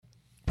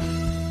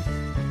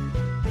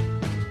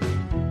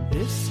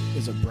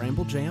is a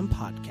Bramble Jam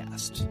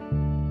podcast.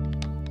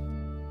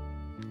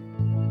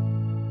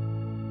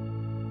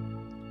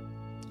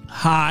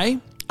 Hi,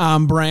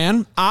 I'm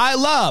Bran. I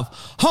love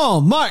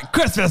Hallmark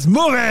Christmas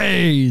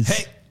movies.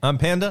 Hey, I'm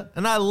Panda,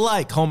 and I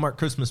like Hallmark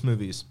Christmas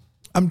movies.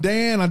 I'm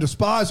Dan. I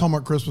despise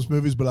Hallmark Christmas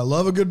movies, but I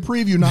love a good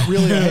preview. Not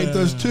really. I hate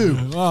those too.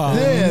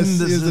 This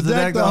is the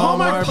Deck the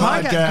Hallmark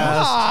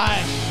podcast.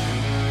 Hi.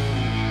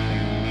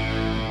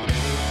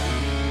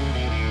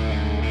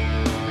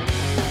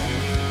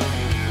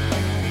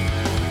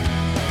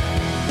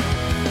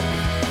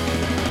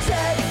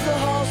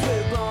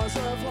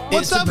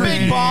 What's up,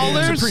 big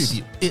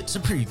ballers? It's a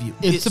preview.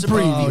 It's a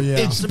preview. Oh, yeah.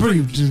 It's a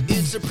preview.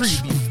 It's a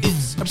preview.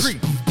 It's a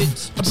preview.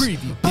 It's a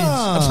preview. It's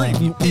a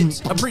preview. It's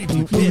a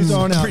preview. Movies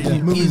aren't out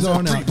yet. Movies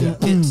aren't out yet.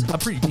 It's a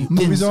preview.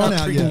 Movies aren't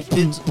out yet.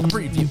 It's a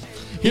preview.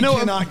 You know,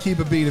 cannot keep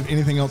a beat of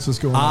anything else that's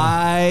going on.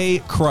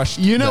 I crushed.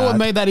 You know that. what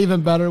made that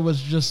even better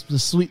was just the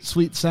sweet,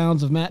 sweet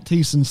sounds of Matt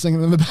Thiessen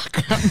singing in the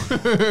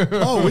background.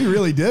 Oh, we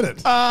really did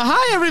it.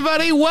 Hi,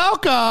 everybody.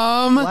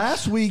 Welcome.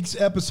 Last week's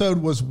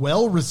episode was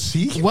well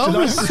received. Well Did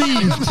I received.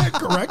 say that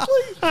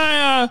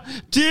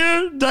correctly?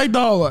 Dear Deck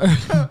Dollar.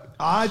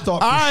 I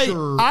thought for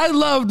sure. I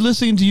loved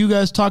listening to you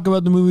guys talk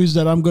about the movies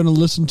that I'm going to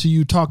listen to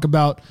you talk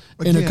about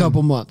in a Again.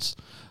 couple months.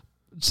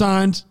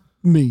 Signed,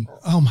 me.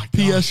 Oh my God.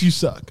 P.S. You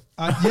suck.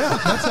 Yeah,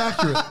 that's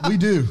accurate. We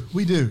do.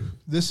 We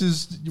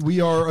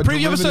are a Preview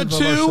derivative episode of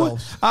 2.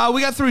 ourselves.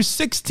 We got through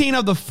 16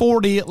 of the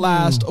 40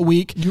 last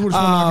week. You just want to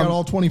knock out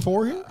all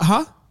 24 here?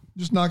 Huh?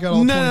 Just knock out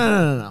all 24?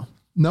 No.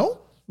 No?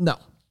 No.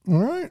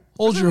 All right.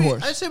 Hold your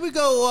horse. I say we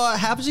go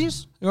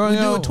halvesies. We're We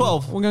gonna do a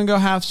 12. We're going to go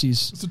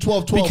halfsies. It's a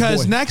 12-12,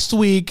 Because boy. next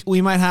week,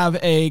 we might have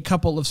a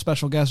couple of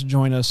special guests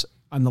join us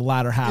on the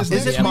latter half Is of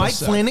Is the it Mike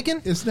episode.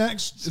 Flanagan? It's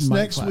next. It's Mike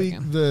next week.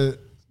 Flanagan.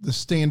 The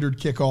standard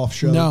kickoff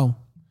show. No.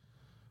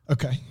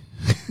 Okay.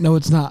 No,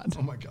 it's not.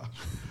 Oh my gosh.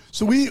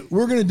 So we're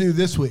going to do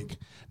this week.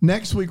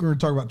 Next week we're going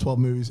to talk about 12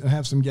 movies and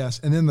have some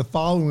guests, and then the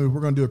following week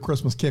we're going to do a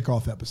Christmas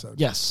kickoff episode.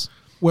 Yes.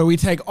 Where we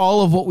take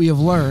all of what we have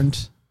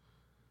learned.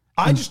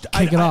 I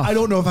kick it off. I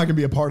don't know if I can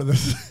be a part of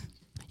this.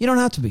 You don't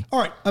have to be.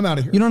 All right, I'm out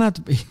of here. You don't have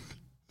to be.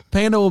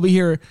 Panda will be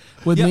here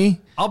with Yeah,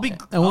 me. I'll be.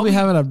 And we'll be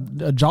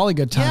having a jolly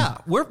good time. Yeah,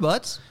 we're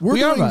butts. We're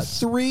we are doing buds.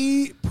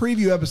 3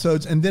 preview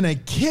episodes and then a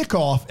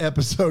kickoff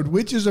episode,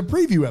 which is a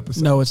preview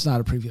episode. No, it's not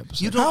a preview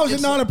episode. You don't- How is it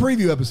it's- not a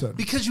preview episode?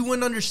 Because you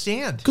wouldn't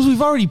understand. Because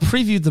we've already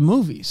previewed the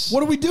movies.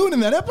 What are we doing in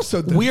that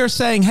episode then? We are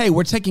saying, hey,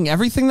 we're taking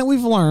everything that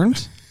we've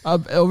learned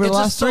over the It's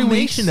last a 3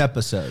 weeks. summation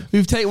episode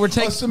We're a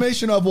taking.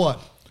 summation of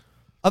what?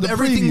 of The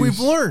everything previews. we've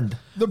learned.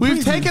 We've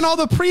previews. taken all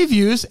the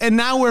previews, and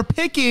now we're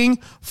picking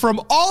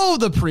from all of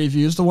the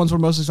previews, the ones we're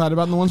most excited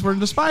about and the ones we're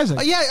despising.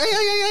 Yeah.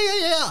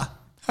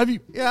 Have you?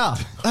 Yeah.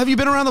 Have you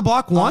been around the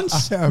block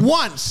once? I have.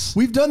 Once.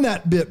 We've done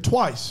that bit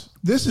twice.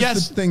 This is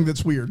Yes. the thing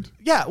that's weird.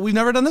 Yeah, we've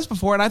never done this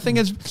before, and I think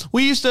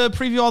we used to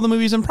preview all the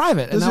movies in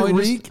private. And Does now it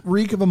we just,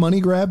 reek of a money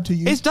grab to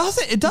you? it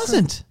doesn't. It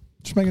doesn't.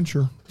 Just making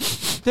sure.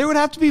 There would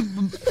have to be.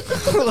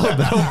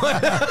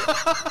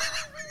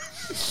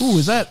 Ooh,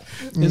 is that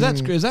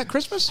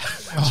Christmas?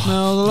 Smells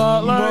a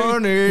lot like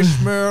Money,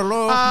 smell of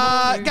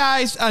money.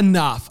 guys.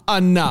 Enough.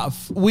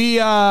 We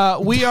are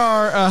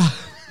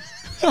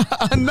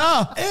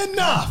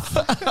enough.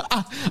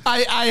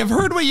 I have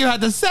heard what you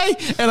had to say,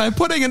 and I'm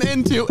putting an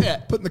end to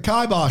it. Putting the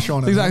kibosh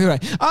on it. Exactly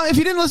right. If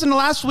you didn't listen to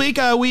last week,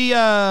 we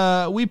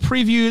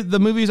previewed the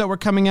movies that were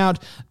coming out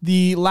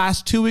the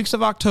last 2 weeks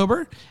of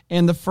October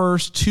and the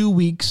first 2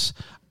 weeks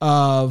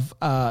of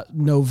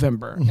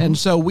November. And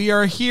so we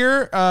are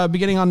here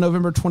beginning on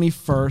November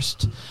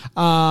 21st.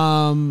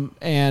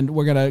 And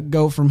we're going to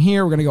go from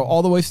here. We're going to go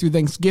all the way through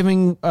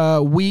Thanksgiving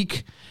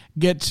week,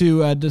 get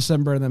to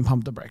December, and then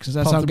pump the brakes. Does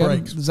that sound the good?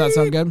 brakes. Does that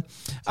sound good?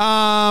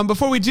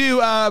 Before we do,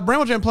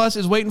 Bramble Jam Plus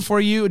is waiting for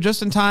you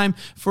just in time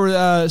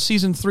for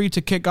season 3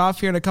 to kick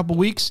off here in a couple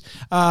weeks.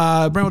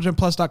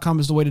 BrambleJamPlus.com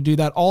is the way to do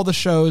that. All the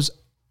shows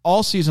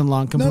all season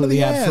long,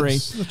 completely ad free.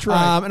 That's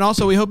right. And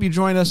also, we hope you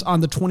join us on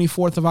the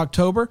 24th of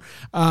October.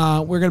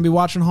 We're going to be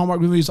watching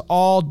Hallmark movies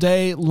all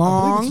day I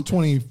long.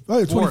 believe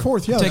it's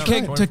 24th. Yeah, To that's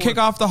kick right. to kick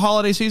off the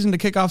holiday season, to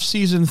kick off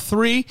season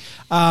 3,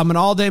 an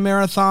all-day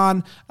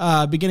marathon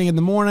beginning in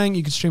the morning.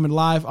 You can stream it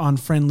live on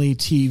Friendly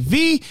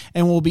TV,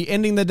 and we'll be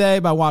ending the day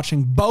by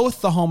watching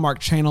both the Hallmark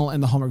Channel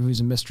and the Hallmark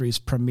Movies and Mysteries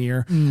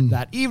premiere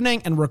that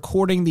evening, and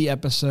recording the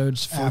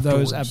episodes for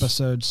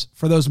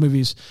those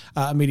movies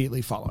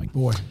immediately following.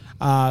 Boy.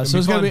 So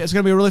it's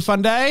gonna be a really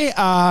fun day,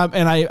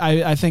 and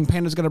I think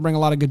Panda's gonna bring a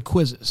lot of good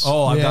quizzes.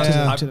 Oh, I've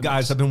Yeah.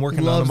 I've been working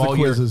on Loves them the all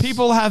year. quizzes.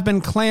 People have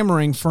been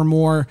clamoring for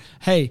more.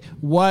 Hey,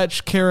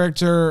 which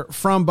character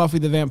from Buffy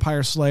the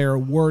Vampire Slayer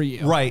were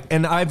you? Right,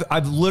 and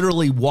I've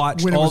literally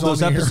watched When it all was on those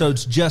the air.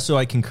 episodes just so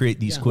I can create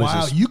these quizzes.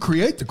 Wow, you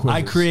create the quizzes.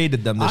 I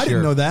created them this I year.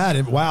 didn't know that.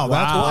 Wow,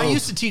 that's Well, wow. I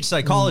used to teach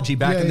psychology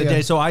back Yeah, in the yeah.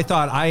 day, so I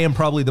thought I am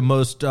probably the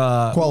most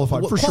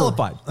qualified for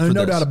qualified. sure. for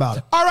No this. doubt about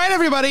it. All right,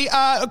 everybody.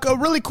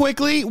 Really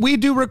quickly, we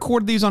do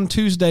record these on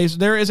Tuesdays.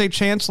 There is a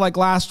chance, like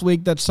last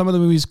week, that some of the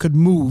movies could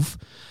move.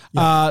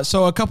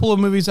 So a couple of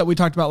movies that we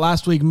talked about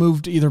last week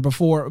moved either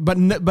before, but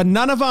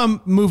none of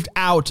them moved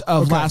out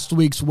of last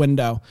week's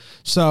window.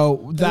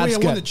 So that's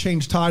good. One that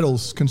changed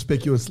titles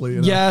conspicuously.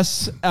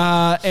 Yes,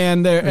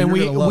 and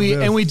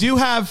we do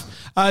have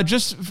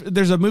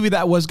there's a movie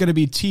that was going to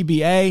be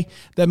TBA.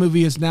 That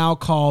movie is now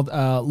called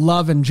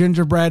Love and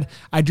Gingerbread.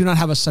 I do not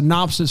have a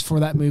synopsis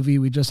for that movie.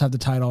 We just have the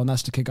title, and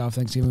that's to kick off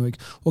Thanksgiving week.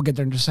 We'll get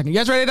there in just a second. You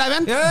guys ready to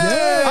dive in?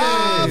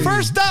 Yay!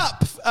 First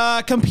up,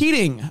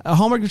 competing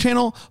Hallmark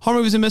Channel,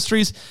 Hallmark Movies and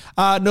Mysteries,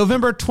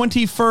 November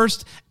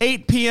 21st,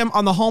 8 p.m.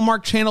 on the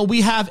Hallmark Channel.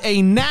 We have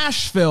a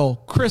Nashville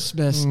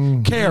Christmas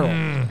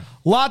Carol.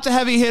 Lots of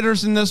heavy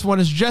hitters in this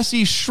one. Is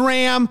Jesse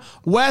Schramm,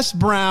 Wes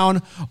Brown,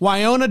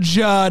 Wynonna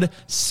Judd,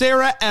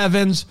 Sarah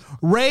Evans,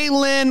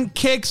 Raylan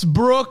Kix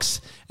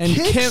Brooks, and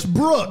Kix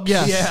Brooks?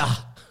 Yes. Yeah.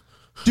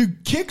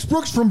 Dude, Kix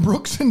Brooks from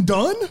Brooks and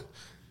Dunn?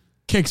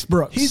 Kix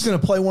Brooks. He's going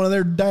to play one of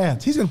their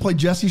dads. He's going to play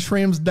Jesse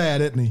Schramm's dad,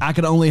 isn't he? I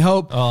could only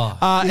hope.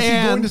 Is he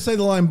going to say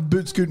the line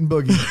boot, scoot, and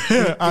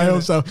boogie? I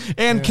hope so.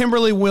 And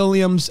Kimberly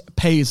Williams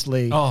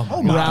Paisley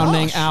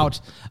rounding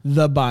out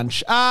the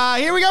bunch.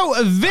 Here we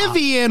go.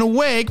 Vivian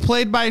Wake,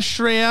 played by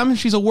Schramm.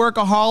 She's a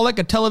workaholic,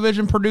 a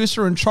television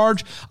producer in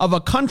charge of a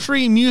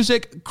country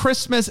music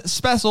Christmas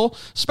special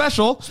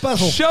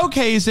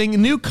showcasing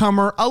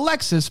newcomer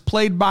Alexis,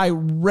 played by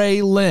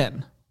Ray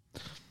Lynn.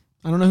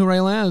 I don't know who Ray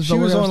Lynn is. She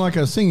was on like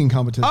a singing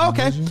competition. Oh,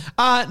 okay.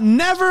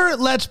 Never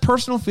lets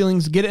personal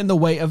feelings get in the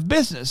way of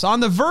business. On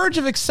the verge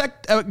of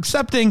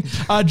accepting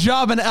a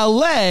job in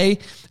L.A.,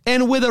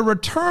 and with a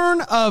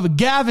return of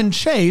Gavin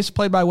Chase,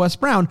 played by Wes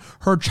Brown,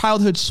 her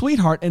childhood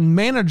sweetheart and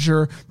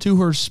manager to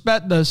her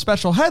the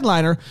special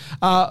headliner,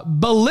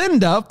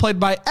 Belinda, played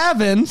by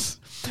Evans,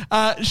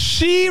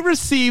 she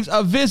receives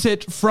a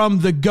visit from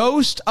the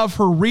ghost of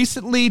her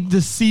recently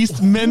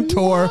deceased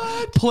mentor,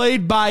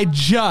 played by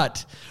Judd.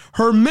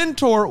 Her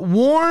mentor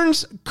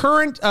warns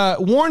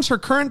her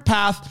current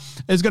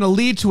path is going to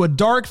lead to a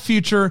dark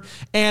future,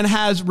 and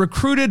has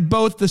recruited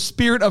both the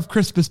spirit of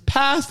Christmas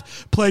past,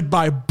 played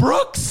by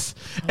Brooks,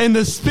 and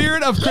the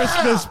spirit of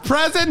Christmas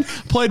present,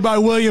 played by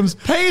Williams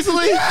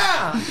Paisley,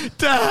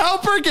 to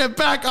help her get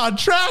back on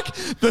track.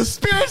 The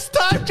spirit's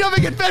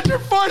time-jumping adventure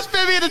forced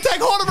Vivian to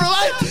take hold of her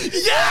life.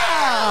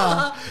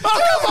 Yeah!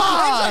 Oh, come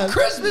on! It's a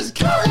Christmas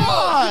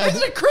Carol!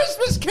 It's a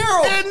Christmas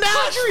Carol! In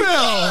Nashville!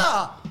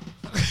 Yeah.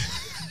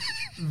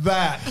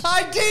 That.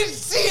 I didn't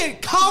see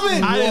it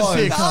coming. I didn't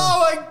see it coming.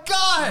 Oh my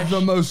gosh.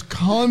 The most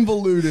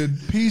convoluted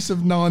piece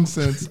of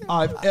nonsense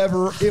I've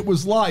ever. It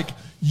was like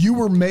you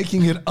were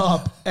making it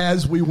up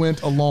as we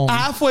went along.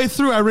 Halfway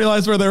through, I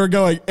realized where they were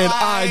going, and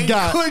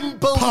I couldn't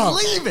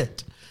believe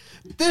it.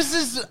 This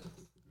is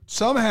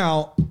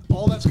somehow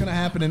all that's going to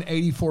happen in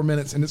 84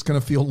 minutes, and it's going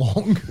to feel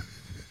long.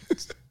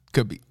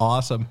 Could be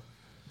awesome.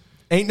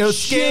 Ain't no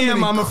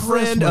scam. I'm a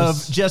friend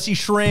of Jesse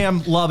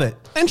Schramm. Love it.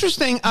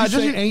 Interesting. You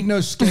say ain't no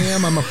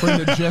scam. I'm a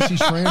friend of Jesse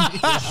Schramm.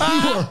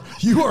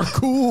 You are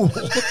cool.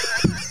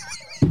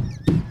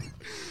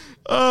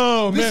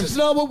 Oh, man. This is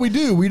not what we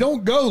do. We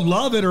don't go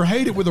love it or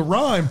hate it with a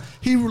rhyme.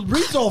 He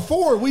reads all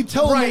four. We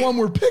tell him the one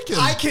we're picking.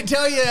 I can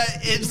tell you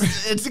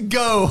it's a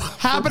go.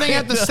 Happening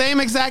at the same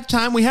exact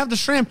time. We have the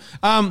Schramm.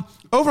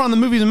 Over on the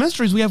Movies and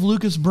Mysteries, we have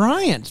Lucas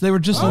Bryant. They were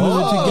just in a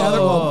movie together.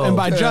 Well, and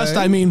by just,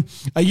 I mean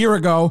a year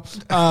ago,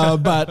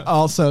 but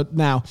also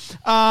now.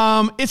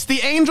 It's The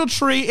Angel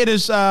Tree. It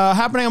is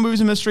happening on Movies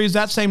and Mysteries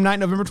that same night,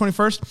 November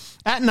 21st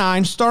at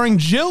 9, starring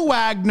Jill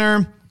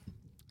Wagner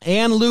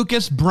and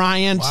Lucas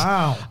Bryant.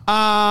 Wow.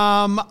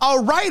 A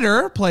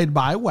writer, played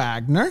by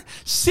Wagner,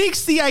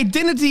 seeks the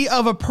identity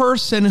of a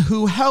person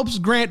who helps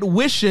grant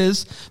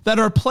wishes that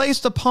are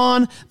placed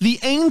upon the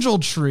angel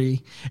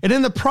tree, and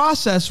in the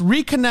process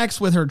reconnects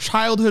with her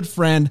childhood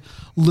friend,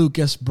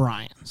 Lucas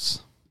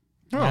Bryant.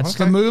 That's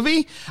the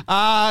movie.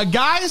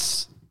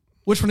 Guys,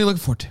 which one are you looking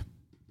forward to?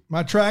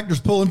 My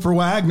tractor's pulling for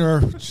Wagner.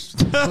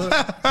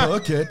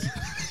 Book it.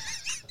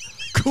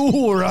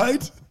 Cool,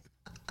 right?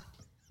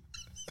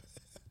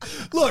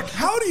 Look,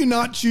 how do you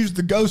not choose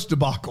the ghost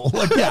debacle?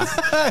 Like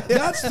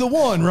that's the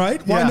one,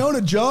 right? Yeah.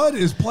 Wynonna Judd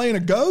is playing a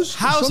ghost.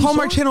 How's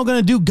Hallmark Channel going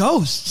to do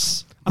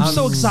ghosts? I'm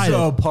so excited.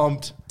 So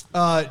pumped.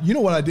 You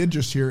know what I did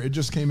just hear? It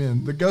just came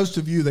in. The ghost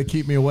of you, they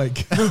keep me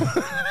awake.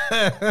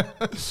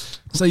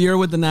 So you're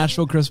with the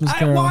Nashville Christmas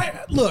Carol.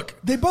 Look,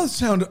 they both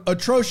sound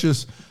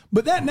atrocious,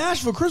 but that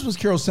Nashville Christmas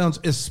Carol sounds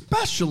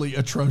especially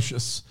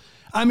atrocious.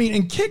 I mean,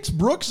 and Kix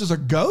Brooks is a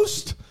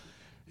ghost?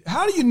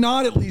 How do you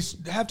not at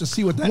least have to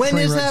see what that When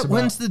train is wreck's that? about?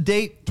 When's the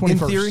date 21st, in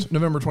theory?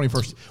 November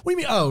 21st. What do you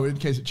mean? Oh, in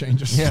case it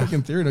changes. Yeah. Like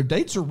in theory. No,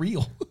 dates are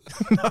real.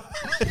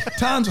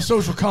 Time's a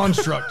social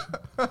construct.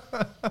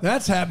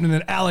 That's happening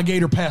at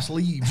Alligator Pass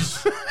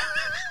Leaves.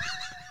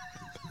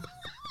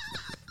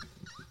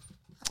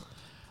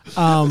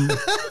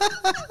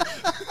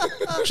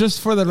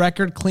 Just for the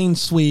record, clean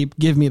sweep.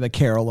 Give me the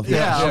Carol of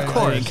Yeah, of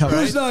course.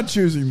 Who's not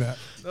choosing that?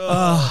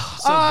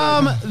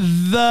 The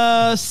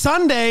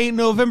Sunday,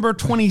 November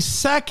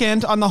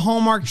 22nd on the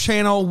Hallmark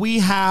Channel, we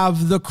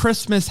have The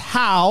Christmas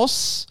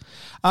House,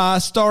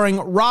 starring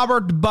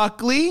Robert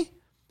Buckley,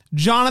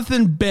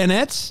 Jonathan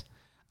Bennett,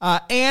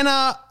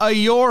 Anna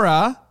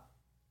Ayora,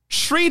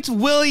 Treat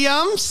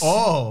Williams,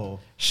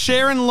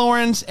 Sharon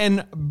Lawrence,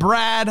 and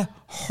Brad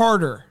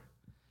Harder.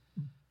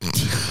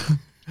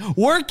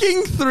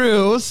 Working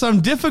through some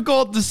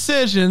difficult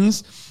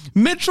decisions,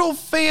 Mitchell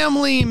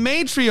family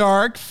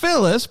matriarch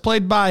Phyllis,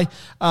 played by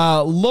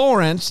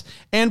Lawrence,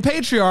 and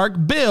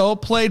patriarch Bill,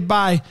 played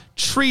by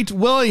Treat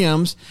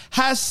Williams,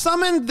 has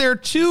summoned their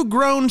two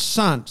grown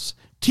sons,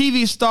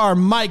 TV star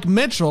Mike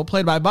Mitchell,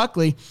 played by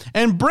Buckley,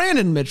 and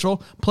Brandon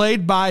Mitchell,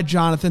 played by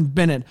Jonathan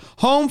Bennett,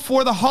 home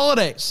for the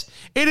holidays.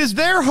 It is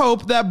their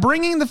hope that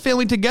bringing the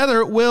family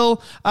together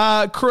will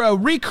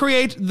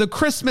recreate the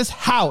Christmas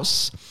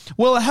house,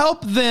 will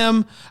help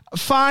them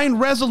find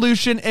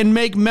resolution and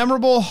make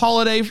memorable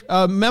holiday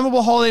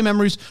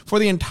memories for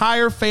the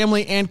entire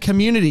family and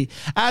community.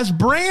 As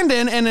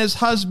Brandon and his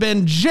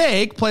husband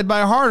Jake, played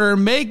by Harder,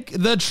 make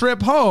the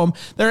trip home,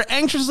 they're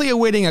anxiously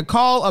awaiting a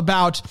call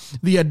about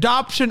the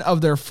adoption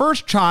of their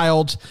first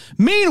child.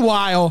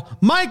 Meanwhile,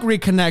 Mike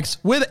reconnects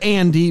with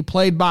Andy,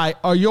 played by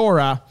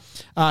Ayora,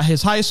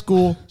 his high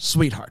school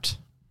sweetheart.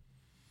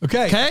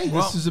 Okay.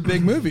 This is a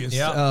big movie. It's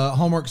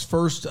Hallmark's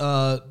first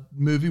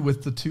movie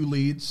with the two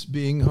leads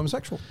being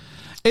homosexual.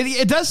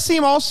 It does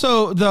seem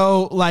also,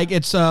 though, like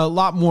it's a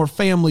lot more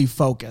family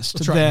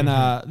focused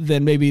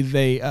than maybe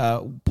they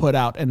put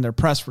out in their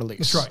press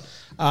release. That's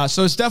right.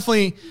 So it's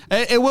definitely,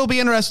 it will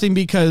be interesting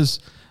because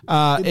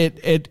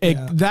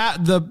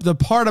the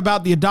part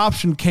about the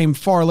adoption came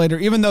far later,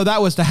 even though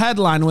that was the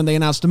headline when they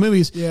announced the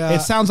movies. Yeah.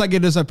 It sounds like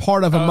it is a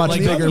part of a much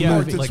bigger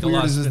movie. What's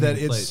weird is that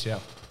it's,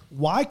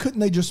 why couldn't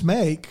they just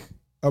make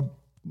a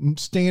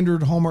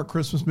standard Hallmark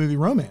Christmas movie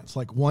romance?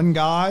 Like, one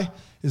guy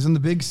is in the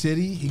big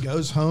city, he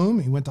goes home,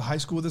 he went to high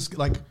school with this,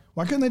 like,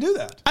 why couldn't they do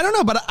that? I don't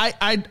know, but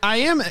I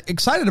am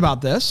excited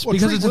about this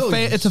because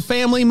Treat it's a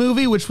family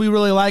movie, which we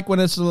really like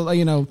when it's,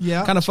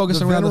 kind of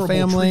focusing around the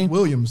family. Treat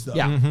Williams, though.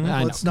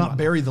 Yeah. Let's not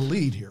bury the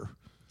lead here.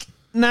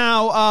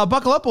 Now,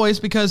 buckle up, boys,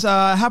 because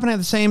happening at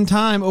the same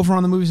time over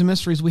on the Movies and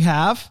Mysteries, we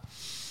have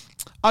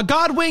A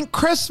Godwink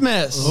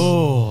Christmas.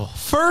 Oh.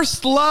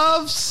 First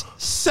Loves,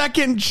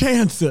 Second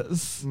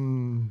Chances.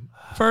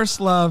 First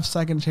Love,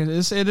 Second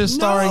Chances. It is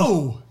starring...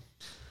 No!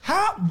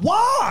 How?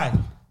 Why?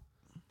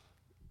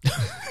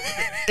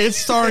 It's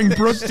starring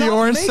Brooke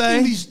D'Orsay.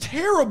 Making these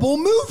terrible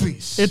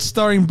movies. It's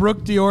starring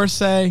Brooke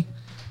D'Orsay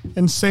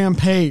and Sam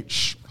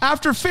Page.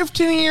 After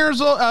 15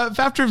 years old,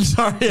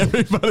 sorry,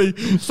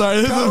 everybody.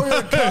 Sorry,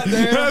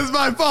 this is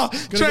my fault.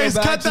 Trace,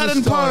 cut that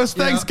in post.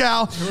 Thanks,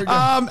 Cal.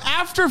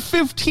 After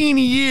 15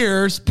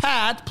 years,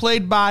 Pat,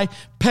 played by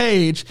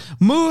Page,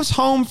 moves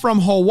home from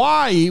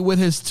Hawaii with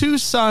his two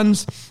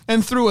sons,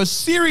 and through a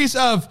series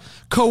of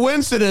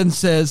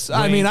coincidences,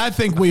 I mean, I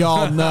think we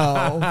all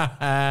know,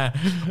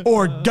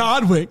 or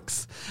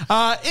Godwinks,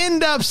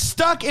 end up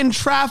stuck in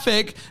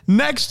traffic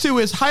next to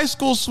his high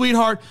school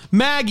sweetheart,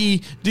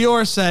 Maggie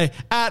D'Orsay,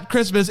 at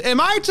Christmas.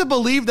 Am I to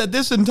believe that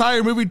this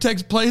entire movie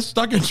takes place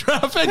stuck in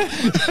traffic?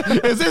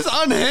 Is this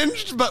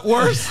Unhinged, but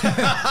worse?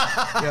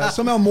 Yeah,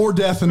 somehow more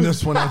death in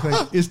this one, I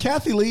think. Is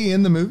Kathy Lee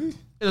in the movie?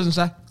 It doesn't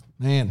say.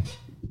 Man.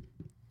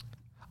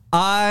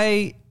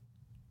 We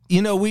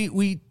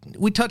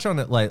touch on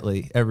it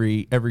lightly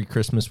every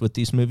Christmas with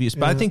these movies,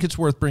 but I think it's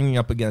worth bringing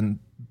up again.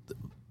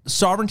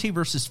 Sovereignty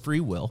versus free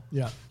will.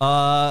 Yeah.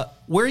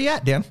 Where are you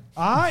at, Dan?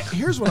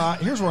 Here's where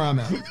I'm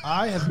at.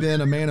 I have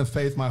been a man of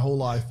faith my whole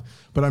life,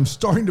 but I'm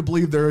starting to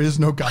believe there is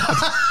no God.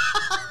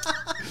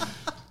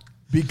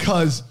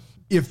 Because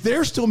if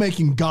they're still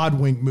making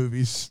Godwink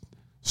movies,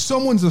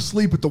 someone's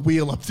asleep at the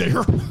wheel up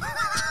there.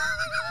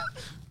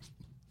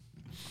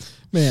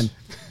 Man,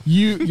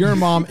 your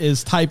mom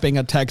is typing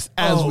a text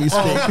as we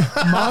speak.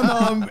 My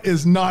mom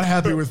is not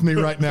happy with me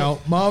right now.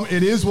 Mom,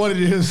 it is what it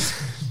is.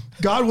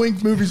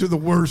 Godwink movies are the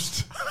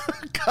worst.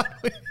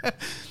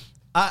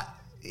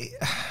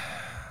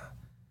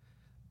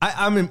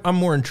 I'm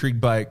more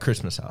intrigued by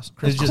Christmas House.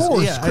 Christmas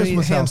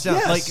House. Down,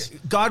 yes. Like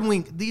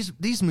Godwink,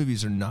 these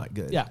movies are not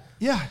good. Yeah.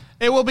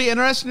 It will be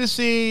interesting to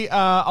see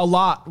a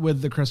lot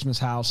with the Christmas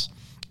House,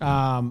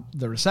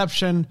 the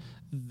reception,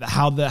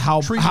 how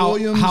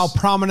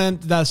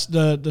prominent that's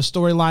the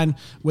storyline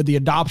with the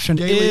adoption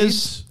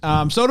is.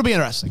 So it'll be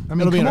interesting.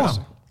 It'll be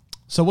interesting.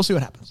 So we'll see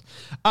what happens.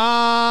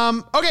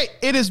 Okay,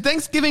 it is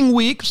Thanksgiving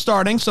week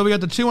starting. So we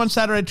got the 2 on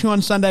Saturday, 2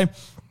 on Sunday.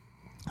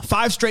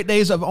 5 straight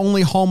days of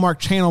only Hallmark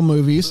Channel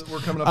movies. We're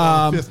coming up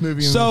on the 5th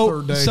movie in the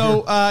 3rd day.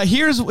 So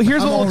here's what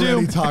we'll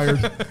do. Tired.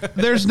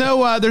 There's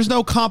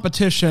no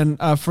competition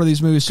for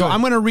these movies. So I'm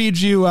going to read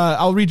you.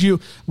 I'll read you.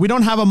 We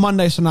don't have a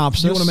Monday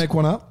synopsis. Do you want to make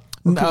one up?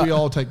 Or could we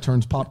all take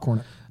turns popcorn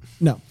it?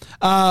 No.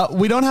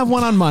 We don't have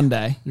one on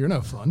Monday. You're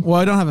no fun. Well,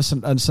 I don't have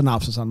a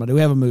synopsis on Monday. We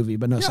have a movie,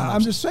 but no synopsis.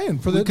 I'm just saying,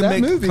 for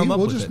that movie,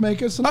 we'll just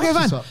make a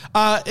synopsis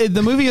up.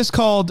 The movie is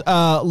called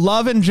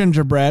Love and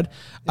Gingerbread,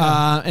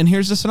 and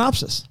here's the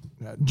synopsis.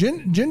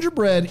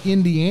 Gingerbread,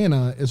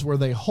 Indiana is where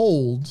they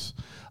hold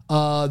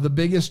the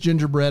biggest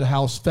gingerbread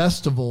house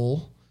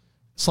festival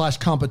 /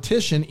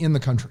 competition in the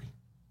country.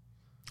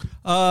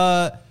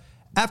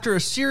 After a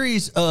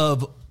series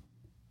of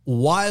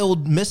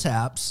wild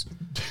mishaps,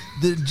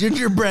 the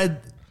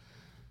gingerbread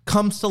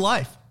comes to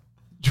life.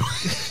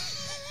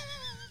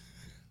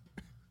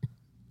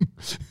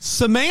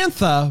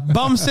 Samantha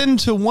bumps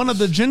into one of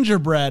the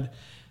gingerbread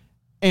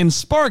and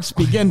sparks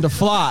begin to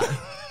fly.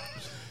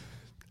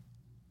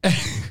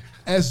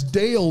 As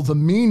Dale, the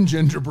mean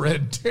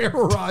gingerbread,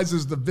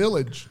 terrorizes the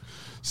village,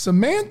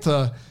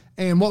 Samantha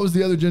and what was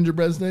the other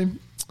gingerbread's name?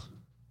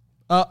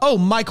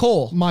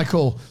 Michael. Michael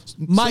Michael.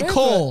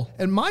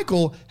 Samantha and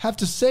Michael have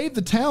to save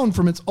the town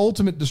from its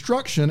ultimate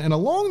destruction, and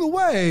along the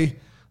way,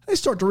 they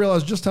start to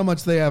realize just how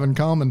much they have in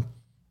common.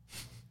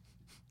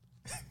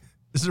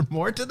 Is there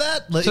more to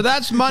that? So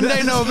that's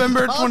Monday,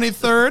 November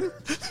 23rd.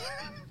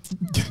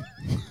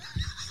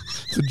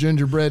 It's a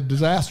gingerbread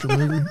disaster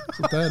movie. That's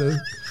what that is.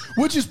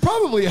 Which is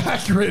probably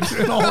accurate,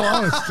 in all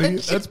honesty.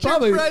 That's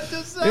probably,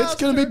 it's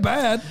going to be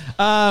bad.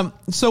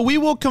 So we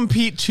will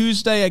compete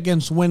Tuesday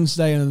against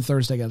Wednesday and then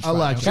Thursday against Friday.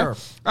 I like okay?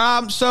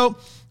 sure. So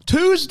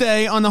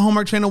Tuesday on the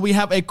Hallmark Channel, we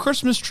have A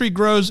Christmas Tree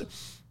Grows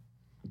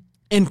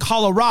in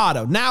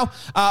Colorado. Now,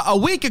 a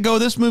week ago,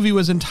 this movie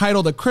was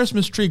entitled A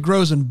Christmas Tree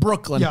Grows in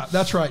Brooklyn. Yeah,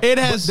 that's right. It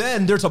has. But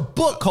then there's a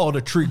book called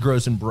A Tree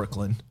Grows in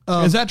Brooklyn.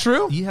 Is that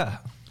true? Yeah.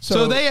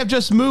 So they have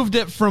just moved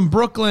it from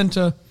Brooklyn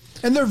to...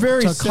 And they're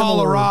very to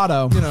similar,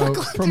 Colorado. You know,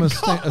 from a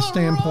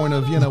standpoint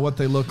of, what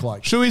they look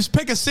like. Should we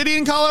pick a city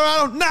in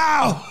Colorado?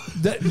 No!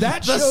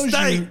 That shows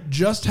you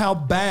just how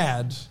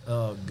bad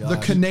the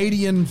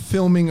Canadian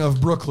filming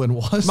of Brooklyn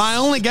was. My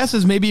only guess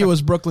is maybe it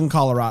was Brooklyn,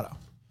 Colorado.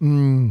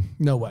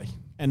 No way.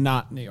 And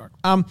not New York.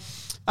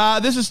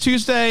 This is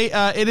Tuesday.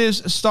 It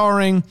is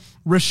starring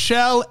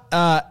Rochelle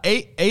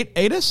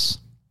Atis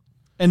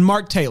and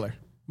Mark Taylor.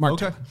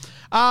 Taylor.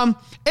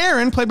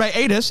 Aaron, played by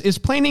Atis, is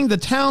planning the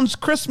town's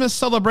Christmas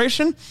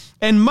celebration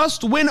and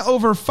must win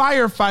over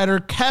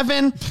firefighter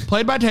Kevin,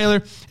 played by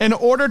Taylor, in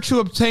order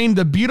to obtain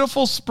the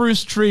beautiful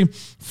spruce tree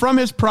from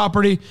his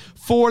property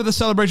for the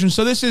celebration.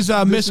 So this is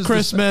Miss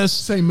Christmas.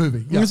 Same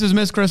movie. Yeah. This is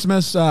Miss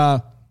Christmas,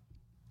 but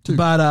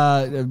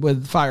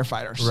with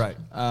firefighters. Right.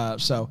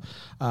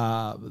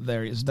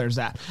 There's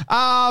that.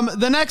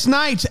 The next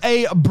night,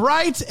 A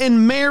Bright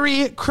and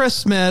Merry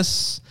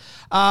Christmas.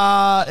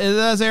 It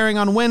is airing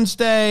on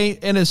Wednesday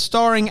and is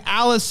starring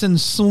Allison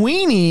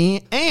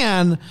Sweeney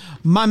and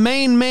my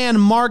main man,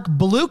 Mark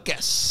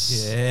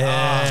Blucas.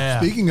 Yeah.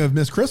 Speaking of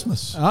Miss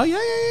Christmas. Oh, yeah.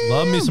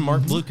 Love me some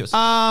Mark Blucas.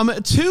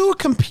 Two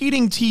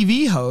competing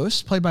TV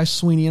hosts, played by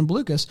Sweeney and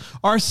Blucas,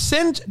 are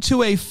sent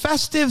to a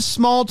festive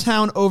small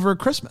town over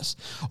Christmas.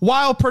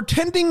 While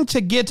pretending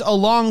to get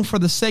along for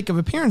the sake of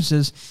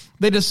appearances,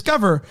 they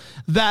discover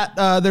that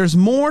there's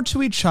more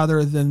to each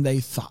other than they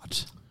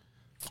thought.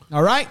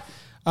 All right?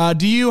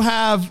 Do you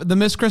have the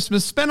Miss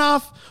Christmas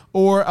spinoff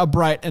or A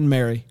Bright and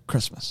Merry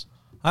Christmas?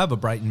 I have A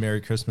Bright and Merry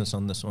Christmas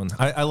on this one.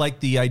 I like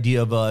the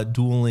idea of a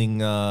dueling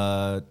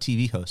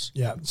TV host.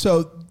 Yeah.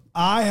 So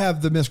I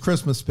have the Miss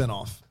Christmas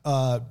spinoff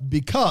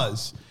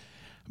because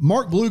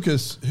Mark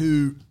Blucas,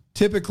 who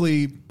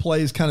typically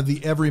plays kind of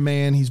the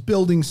everyman, he's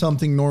building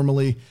something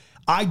normally.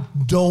 I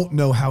don't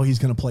know how he's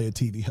going to play a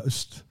TV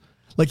host.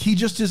 Like, he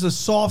just is a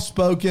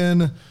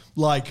soft-spoken,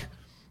 like,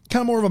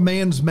 kind of more of a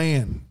man's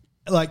man.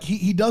 Like,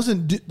 he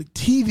doesn't do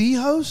TV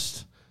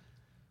host.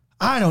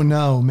 I don't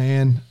know,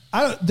 man.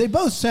 They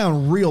both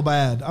sound real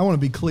bad. I want to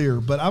be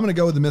clear, but I'm going to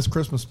go with the Miss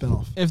Christmas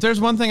spinoff. If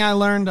there's one thing I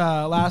learned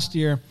last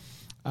year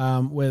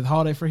with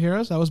Holiday for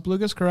Heroes, that was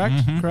Blucas, correct?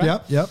 Mm-hmm.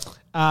 Correct. Yep.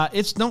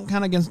 It's don't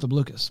count against the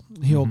Blucas.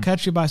 He'll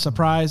catch you by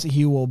surprise.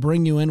 He will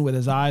bring you in with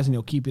his eyes, and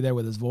he'll keep you there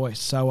with his voice.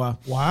 So,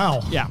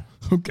 wow. Yeah.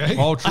 Okay.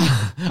 All true.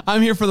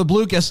 I'm here for the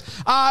Blucas.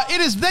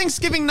 It is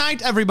Thanksgiving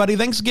night, everybody.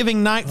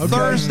 Thanksgiving night,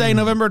 Thursday,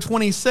 November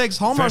 26th.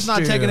 Hallmark's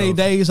not taking any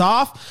days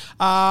off.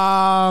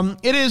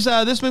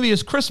 This movie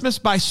is Christmas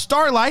by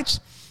Starlight.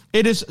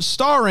 It is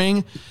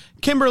starring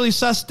Kimberly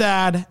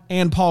Sustad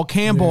and Paul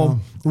Campbell,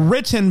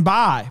 written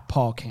by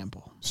Paul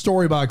Campbell.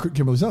 Story by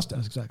Kimberly Sustad.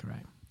 That's exactly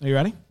right. Are you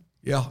ready?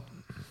 Yeah.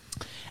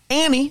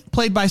 Annie,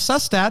 played by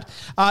Sustad,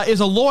 is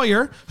a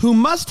lawyer who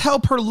must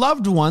help her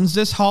loved ones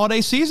this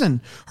holiday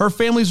season. Her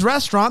family's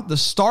restaurant, the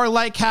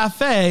Starlight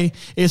Cafe,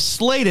 is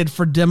slated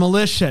for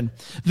demolition.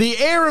 The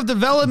heir of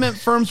development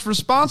firms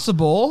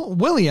responsible,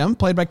 William,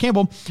 played by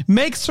Campbell,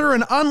 makes her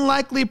an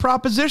unlikely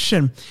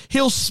proposition.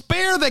 He'll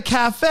spare the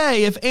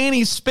cafe if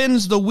Annie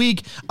spends the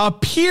week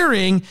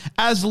appearing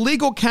as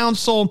legal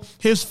counsel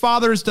his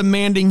father is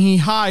demanding he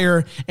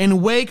hire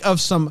in wake of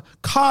some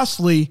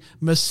costly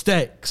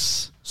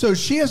mistakes. So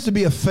she has to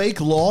be a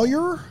fake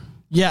lawyer?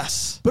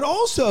 Yes. But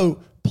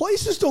also,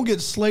 places don't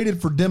get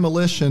slated for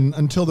demolition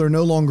until they're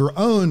no longer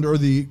owned or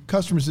the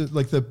customers,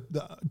 like the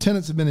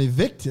tenants have been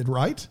evicted,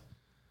 right?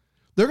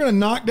 They're going to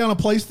knock down a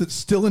place that's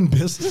still in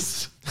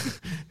business?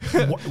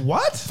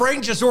 What?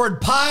 Frank just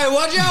ordered pie.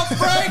 Watch out,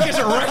 Frank. It's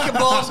a wrecking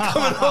ball's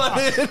coming on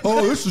in.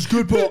 Oh, this is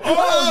good, Paul.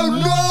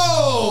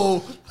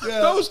 Oh, no.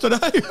 Yeah. That was today.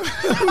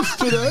 That was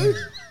today.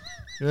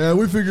 Yeah,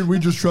 we figured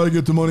we'd just try to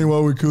get the money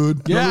while we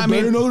could. Yeah, I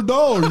mean, another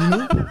dollar, you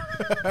know?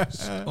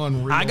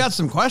 Unreal. I got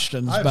some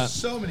questions, I have but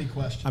so many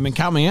questions. I mean,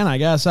 count me in, I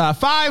guess.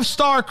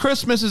 5-Star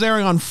Christmas is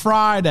airing on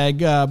Friday,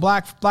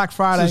 Black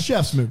Friday. It's a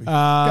chef's movie.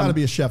 Got to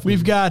be a chef movie.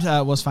 We've got,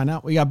 let's find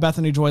out. We got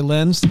Bethany Joy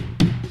Lenz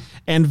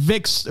and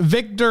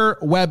Victor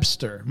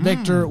Webster.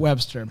 Victor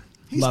Webster.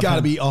 He's got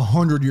to be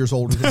 100 years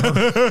older than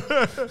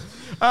her.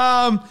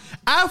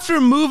 After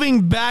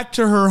moving back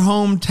to her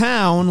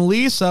hometown,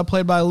 Lisa,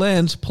 played by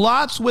Lenz,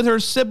 plots with her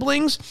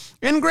siblings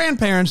and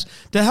grandparents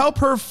to help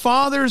her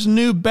father's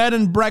new bed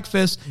and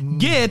breakfast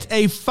get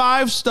a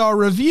 5-star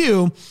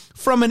review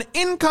from an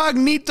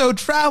incognito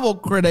travel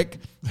critic,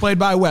 played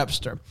by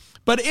Webster,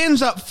 but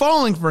ends up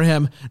falling for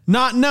him,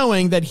 not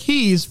knowing that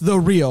he's the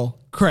real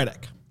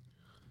critic.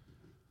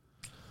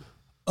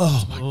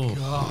 Oh, my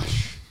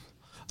gosh.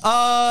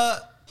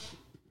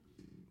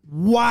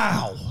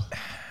 Wow.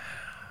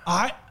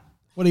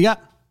 What do you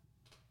got?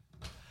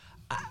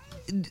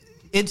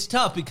 It's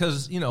tough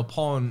because,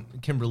 Paul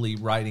and Kimberly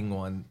writing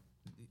one,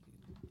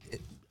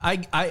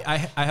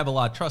 I have a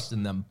lot of trust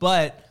in them,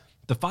 but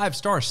the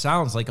 5-star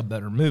sounds like a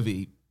better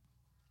movie-ish.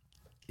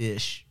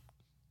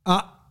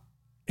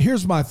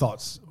 Here's my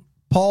thoughts.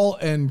 Paul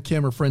and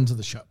Kim are friends of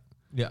the show.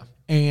 Yeah.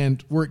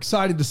 And we're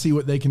excited to see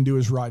what they can do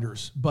as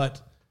writers.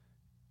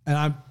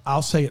 And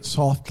I'll say it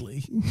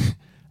softly,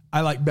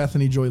 I like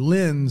Bethany Joy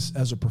Lenz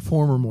as a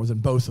performer more than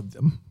both of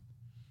them.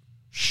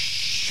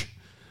 Shh.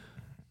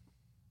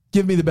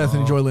 Give me the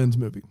Bethany Joy Lenz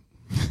movie.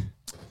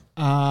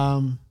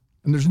 And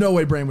there's no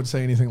way Bram would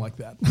say anything like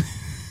that.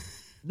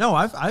 No,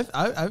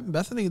 I've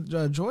Bethany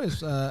Joy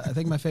is I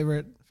think my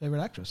favorite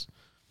actress.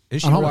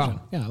 Is she?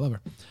 Wow. Yeah, I love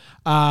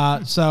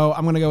her. So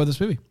I'm gonna go with this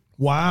movie.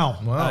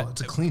 Wow.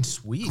 It's a clean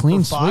sweep.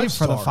 Clean For sweep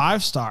for the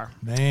 5-star. 5-star.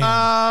 Man.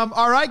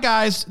 All right,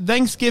 guys.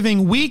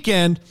 Thanksgiving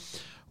weekend,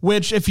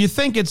 which if you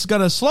think it's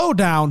going to slow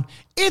down,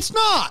 it's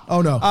not.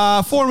 Oh,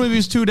 no. 4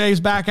 movies, 2 days,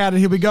 back at it.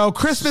 Here we go.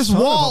 Christmas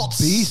Son Waltz.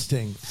 of a bee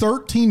sting.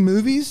 13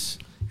 movies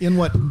in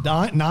what,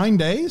 9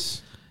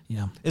 days?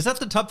 Yeah. Is that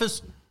the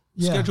toughest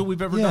schedule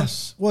we've ever done?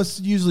 Yes. Well,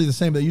 it's usually the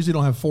same. They usually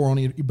don't have 4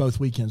 on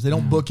both weekends. They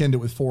don't bookend it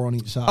with 4 on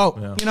each side.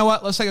 Oh, You know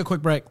what? Let's take a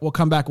quick break. We'll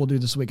come back. We'll do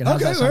this weekend. How's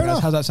that sound, fair guys?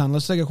 enough. How's that sound?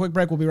 Let's take a quick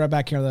break. We'll be right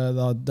back here.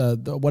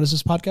 The what is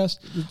this podcast?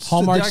 It's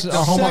Hallmarks. the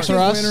Hallmarks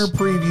second are us. winter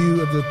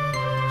preview of the.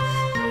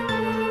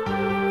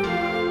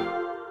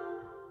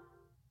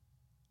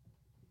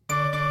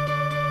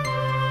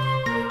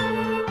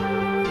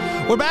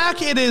 We're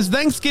back. It is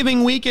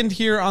Thanksgiving weekend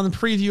here on the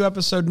preview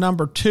episode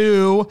number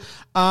 2.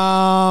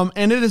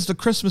 And it is the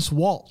Christmas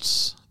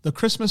Waltz. The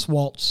Christmas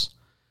Waltz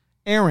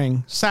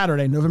airing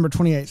Saturday, November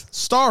 28th,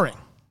 starring,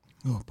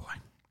 oh boy,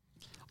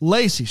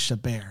 Lacey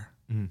Chabert,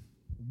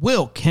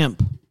 Will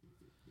Kemp,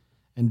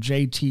 and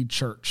JT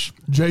Church.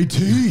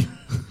 JT.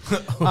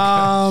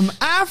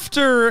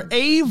 After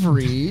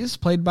Avery's,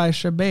 played by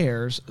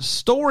Chabert's,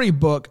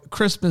 storybook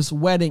Christmas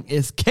wedding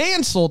is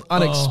canceled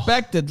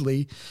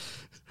unexpectedly,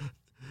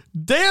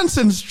 dance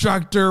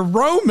instructor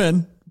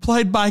Roman,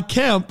 played by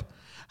Kemp,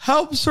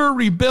 helps her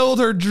rebuild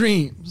her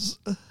dreams.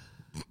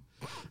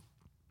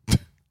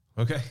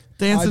 Okay.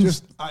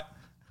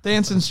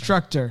 Dance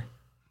instructor.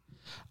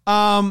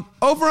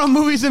 Over on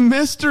Movies and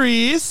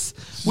Mysteries,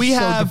 we so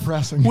have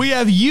depressing.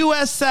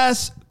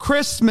 USS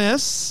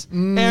Christmas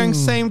airing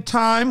same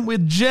time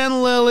with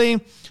Jen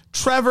Lilly,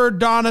 Trevor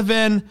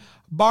Donovan,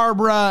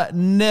 Barbara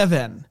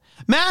Niven.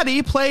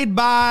 Maddie, played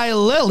by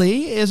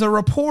Lily, is a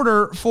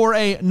reporter for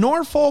a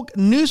Norfolk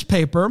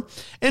newspaper,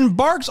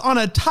 embarks on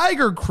a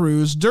tiger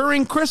cruise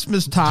during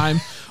Christmas time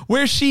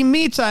where she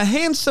meets a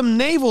handsome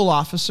naval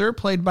officer,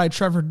 played by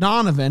Trevor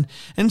Donovan,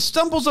 and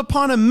stumbles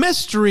upon a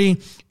mystery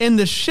in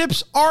the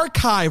ship's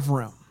archive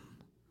room.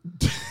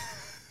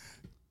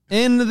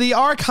 In the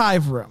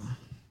archive room.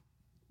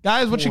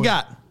 Guys, what you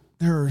got?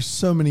 There are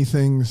so many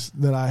things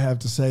that I have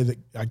to say that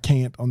I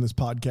can't on this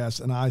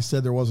podcast, and I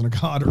said there wasn't a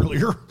God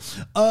earlier.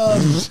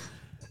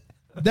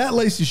 That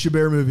Lacey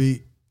Chabert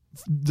movie,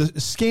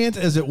 the scant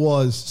as it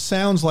was,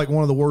 sounds like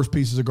one of the worst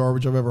pieces of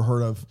garbage I've ever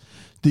heard of.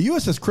 The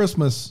USS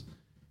Christmas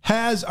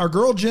has our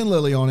girl Jen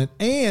Lilly on it,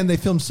 and they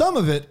filmed some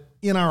of it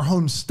in our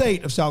home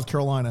state of South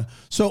Carolina.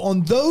 So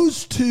on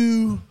those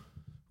two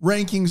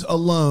rankings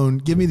alone,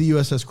 give me the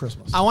USS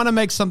Christmas. I want to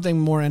make something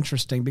more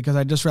interesting because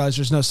I just realized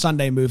there's no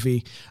Sunday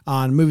movie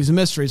on Movies and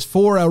Mysteries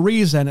for a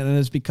reason, and it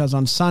is because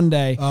on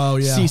Sunday,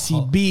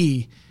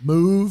 CCB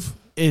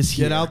is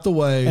here. Get out the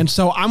way. And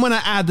so I'm going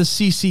to add the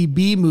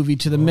CCB movie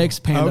to the mix,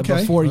 Panda,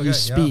 before you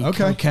speak.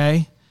 Yeah.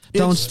 Okay?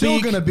 Don't it's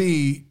speak. still going to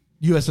be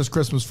USS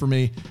Christmas for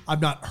me.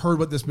 I've not heard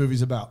what this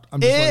movie's about.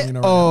 I'm just letting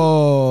you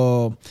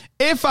know.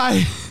 If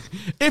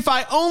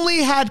I only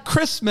had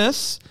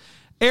Christmas,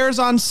 airs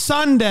on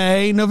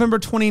Sunday, November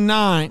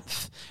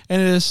 29th,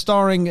 and it is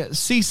starring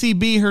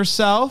CCB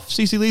herself.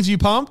 CC leaves you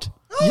pumped?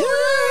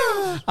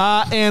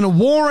 Yeah. And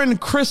Warren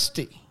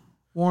Christie.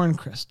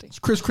 It's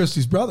Chris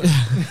Christie's brother.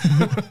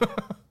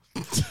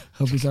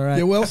 Hope he's all right.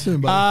 Get well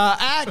soon,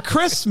 buddy. At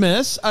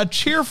Christmas, a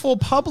cheerful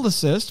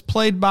publicist,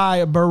 played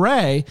by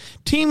Beret,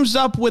 teams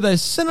up with a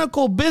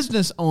cynical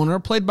business owner,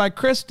 played by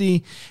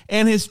Christie,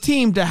 and his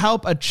team to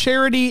help a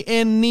charity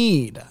in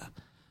need.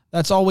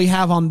 That's all we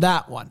have on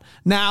that one.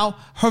 Now,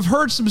 I've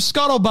heard some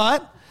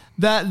scuttlebutt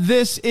that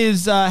this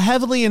is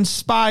heavily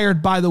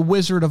inspired by The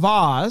Wizard of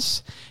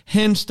Oz,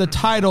 hence the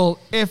title,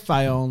 If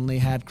I Only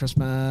Had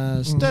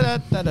Christmas.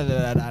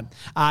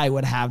 I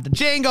would have the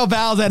jingle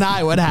bells and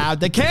I would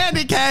have the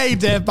candy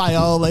canes if I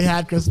only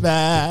had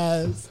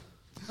Christmas.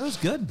 That was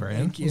good,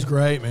 Brand. It was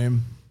great,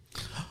 man.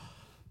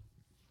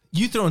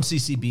 You throwing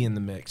CCB in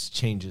the mix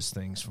changes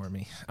things for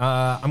me.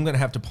 I'm going to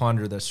have to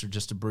ponder this for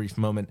just a brief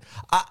moment.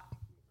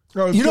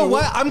 You know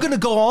what? I'm going to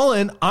go all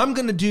in. I'm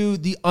going to do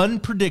the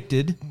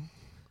unpredicted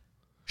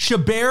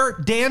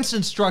Chabert dance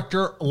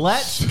instructor.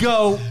 Let's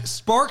go.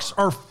 Sparks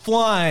are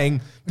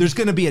flying. There's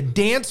going to be a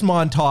dance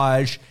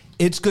montage.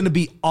 It's going to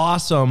be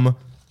awesome.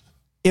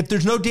 If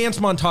there's no dance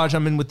montage,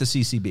 I'm in with the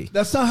CCB.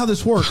 That's not how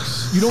this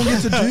works. You don't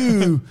get to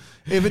do...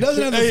 If it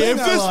doesn't have the thing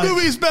if this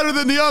movie's better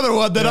than the other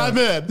one, then I'm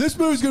in. This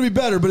movie's going to be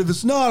better, but if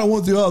it's not, I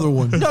want the other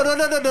one.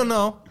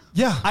 No.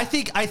 Yeah. I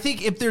think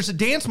if there's a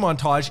dance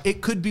montage,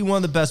 it could be one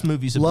of the best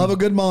movies. Love a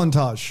good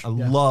montage.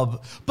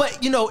 Love. But,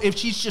 if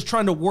she's just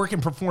trying to work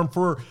and perform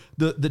for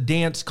the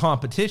dance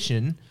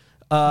competition.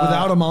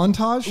 Without a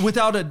montage?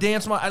 Without a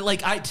dance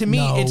montage. To me,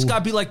 it's got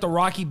to be like the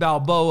Rocky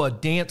Balboa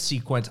dance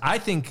sequence. I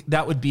think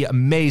that would be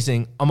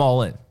amazing. I'm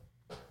all in.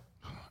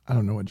 I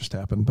don't know what just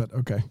happened, but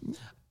okay.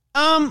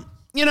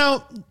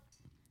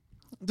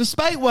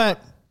 Despite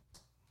what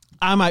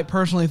I might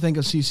personally think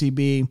of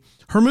CCB,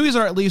 her movies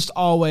are at least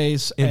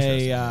always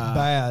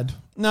bad.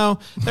 No,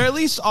 they're at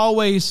least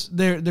always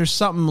there's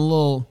something a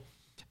little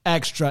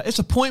extra. It's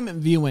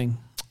appointment viewing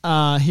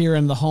here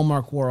in the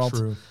Hallmark world.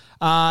 True.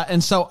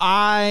 And so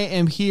I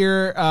am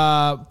here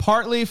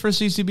partly for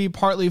CCB,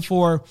 partly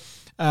for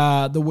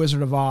The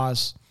Wizard of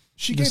Oz.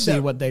 She to gave see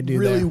that what they do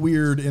really there.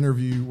 weird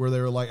interview where they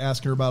were like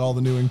asking her about all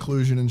the new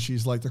inclusion, and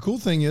she's like, the cool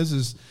thing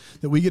is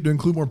that we get to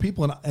include more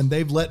people, and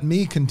they've let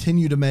me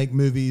continue to make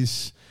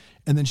movies.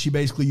 And then she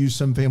basically used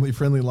some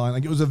family-friendly line.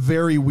 Like, it was a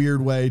very weird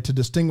way to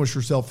distinguish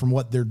herself from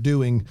what they're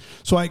doing.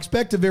 So I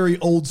expect a very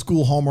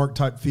old-school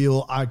Hallmark-type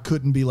feel. I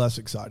couldn't be less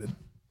excited.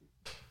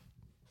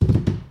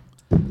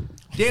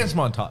 Dance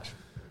montage.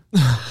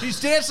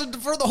 She's dancing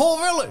for the whole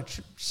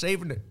village.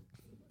 Saving it.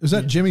 Is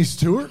that Jimmy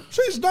Stewart?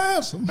 She's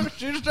dancing.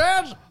 She's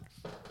dancing.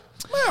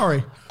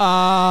 Mary.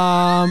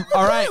 All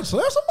right. So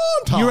there's a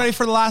montage. You ready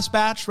for the last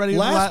batch? Ready?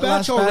 Last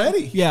batch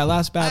already? Yeah,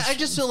 last batch. I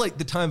just feel like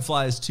the time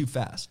flies too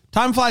fast.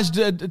 Time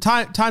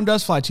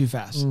does fly too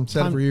fast.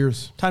 Said it for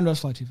years. Time does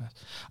fly too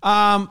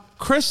fast.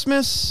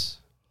 Christmas.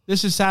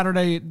 This is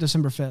Saturday,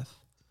 December 5th.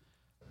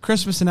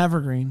 Christmas in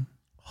Evergreen.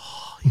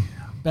 Oh, yeah.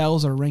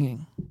 Bells are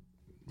ringing.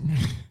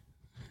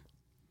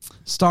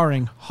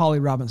 Starring Holly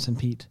Robinson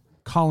Peete,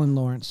 Colin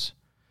Lawrence,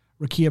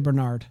 Rakia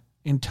Bernard,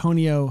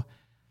 Antonio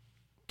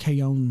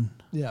Cayon.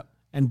 Yeah.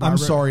 And Barbara,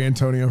 I'm sorry,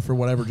 Antonio, for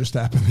whatever just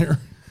happened there.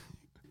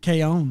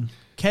 Cayon.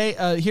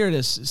 Here it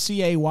is.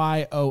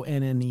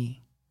 Cayonne.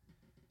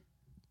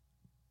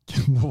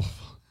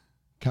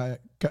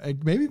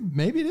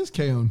 Maybe it is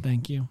Cayon.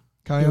 Thank you.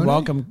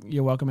 Coyote?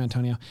 You're welcome,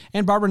 Antonio.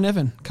 And Barbara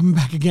Niven coming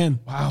back again.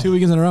 Wow. 2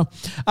 weekends in a row.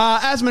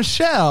 As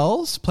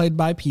Michelle's, played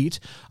by Pete,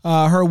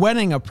 her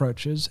wedding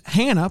approaches,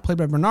 Hannah, played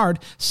by Bernard,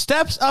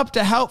 steps up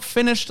to help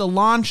finish the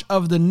launch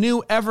of the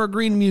new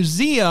Evergreen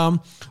Museum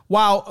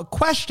while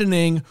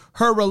questioning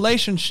her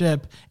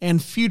relationship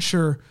and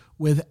future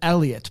with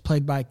Elliot,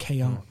 played by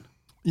Cayon.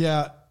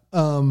 Yeah.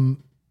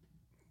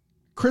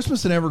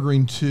 Christmas in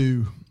Evergreen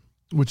 2,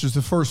 which is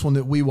the first one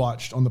that we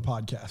watched on the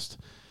podcast,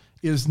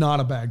 is not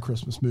a bad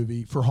Christmas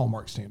movie for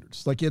Hallmark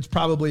standards. Like, it's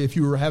probably, if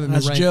you were having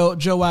That's me rank,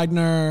 Joe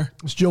Wagner.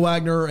 it's Joe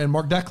Wagner and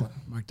Mark Declan.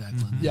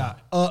 Yeah.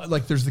 Yeah.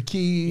 Like, there's the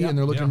key, and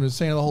they're looking Yeah. at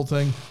Santa, the whole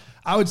thing.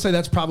 I would say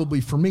that's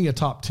probably, for me, a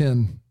top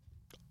 10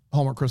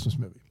 Hallmark Christmas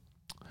movie.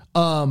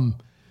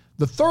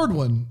 The third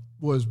one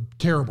was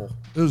terrible.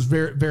 It was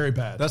very, very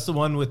bad. That's the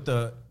one with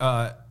the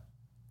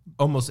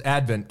almost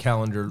advent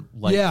calendar,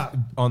 like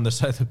on the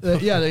side of the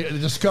building. They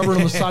discovered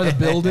on the side of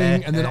the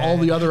building, and then all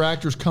the other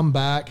actors come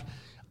back.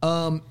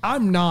 I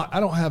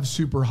don't have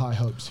super high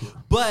hopes here.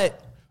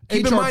 But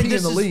keep in HRP mind, in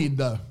this the is, lead,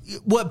 though.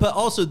 But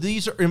also,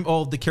 these are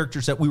involved the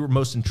characters that we were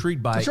most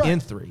intrigued by Right.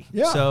 in 3.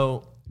 Yeah.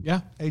 So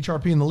Yeah.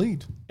 HRP in the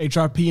lead.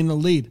 HRP in the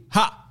lead.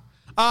 Ha!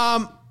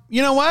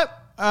 You know what?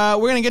 We're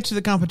going to get to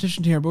the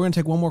competition here, but we're going to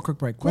take one more quick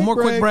break.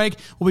 Quick break.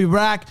 We'll be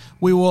back.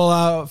 We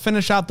will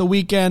finish out the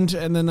weekend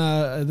and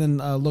then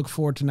look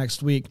forward to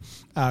next week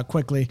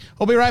quickly.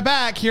 We'll be right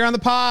back here on the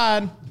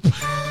pod.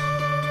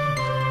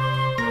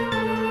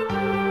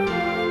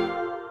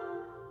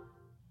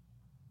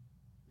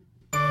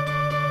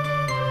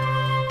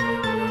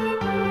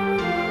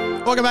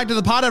 Welcome back to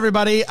the pod,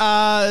 everybody.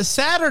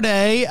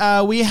 Saturday,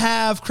 we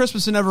have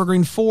Christmas in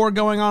Evergreen 4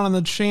 going on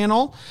the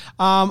channel.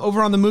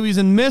 Over on the Movies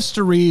and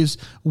Mysteries,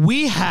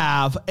 we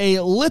have A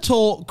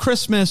Little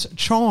Christmas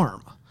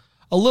Charm.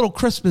 A Little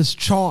Christmas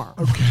Charm.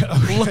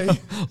 Okay.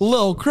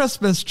 Little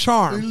Christmas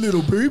Charm.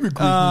 Little baby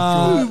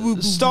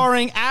Christmas.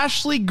 Starring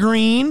Ashley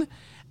Greene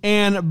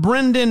and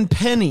Brendan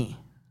Penny.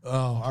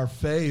 Oh, our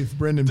fave,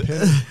 Brendan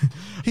Penny.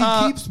 He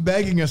keeps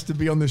begging us to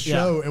be on this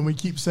show, and we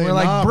keep saying, We're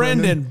like, nah,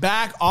 Brendan,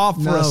 back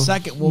off for a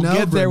second. We'll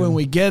get there when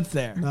we get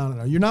there.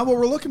 No. You're not what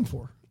we're looking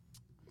for.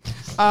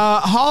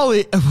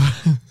 Holly,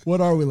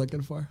 what are we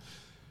looking for?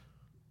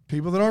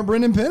 People that aren't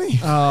Brendan Penny.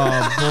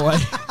 Oh, boy.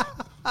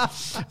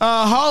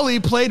 Holly,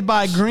 played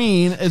by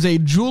Green, is a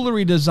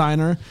jewelry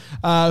designer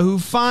who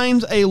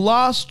finds a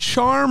lost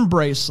charm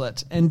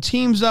bracelet and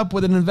teams up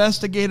with an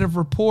investigative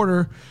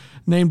reporter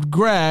named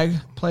Greg,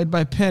 played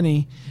by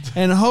Penny,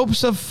 in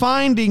hopes of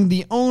finding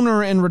the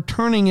owner and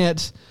returning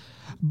it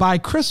by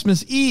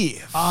Christmas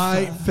Eve.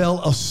 I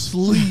fell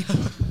asleep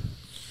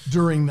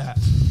during that.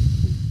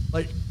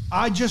 Like,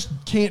 I just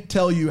can't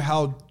tell you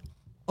how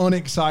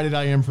unexcited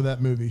I am for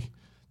that movie.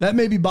 That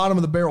may be bottom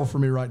of the barrel for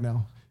me right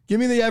now. Give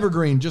me the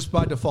evergreen just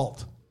by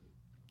default.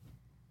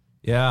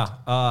 Yeah.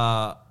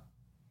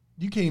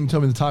 You can't even tell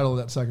me the title of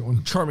that second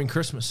one. Charming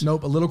Christmas.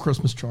 Nope, A Little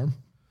Christmas Charm.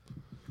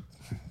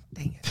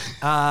 Dang it.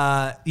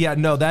 Yeah,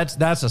 no, that's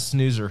a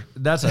snoozer.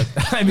 That's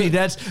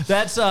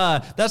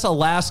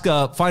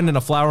Alaska, finding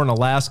a flower in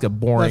Alaska,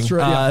 boring.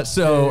 That's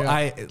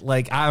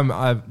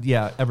right.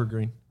 Yeah.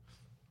 Evergreen.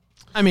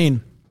 I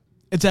mean,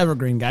 it's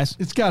evergreen, guys.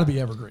 It's got to be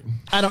evergreen.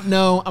 I don't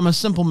know. I'm a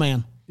simple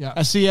man. Yeah.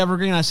 I see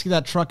evergreen. I see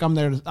that truck. I'm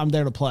there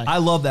to play. I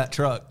love that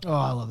truck. Oh,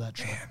 I love that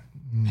truck.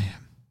 Man.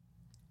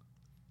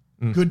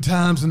 Good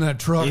times in that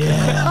truck.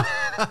 Yeah.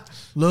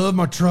 Love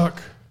my truck.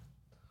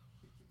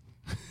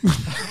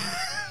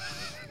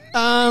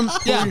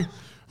 Yeah.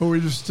 Are we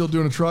just still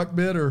doing a truck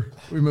bit, or are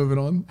we moving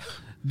on?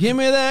 Give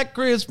me that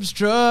Christmas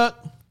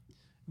truck.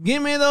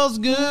 Give me those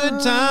good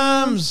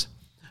times.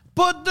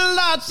 Put the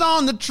lights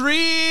on the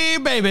tree,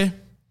 baby.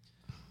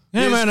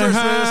 It's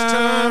Christmas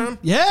time.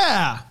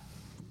 Yeah.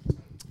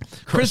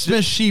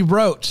 Christmas She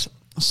Wrote.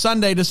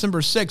 Sunday,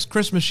 December 6th,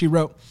 Christmas She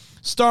Wrote.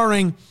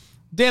 Starring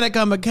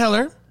Danica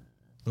McKellar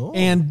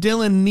and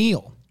Dylan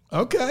Neal.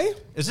 Okay.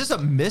 Is this a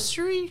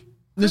mystery?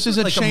 This is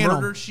a like channel.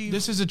 A murder she...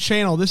 This is a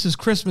channel. This is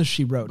Christmas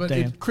She Wrote, But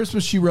Dan.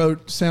 Christmas She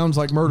Wrote sounds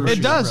like murder. It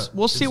She does. Wrote.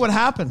 We'll see what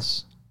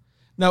happens.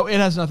 No, it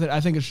has nothing.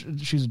 I think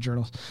she's a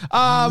journalist.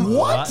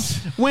 What?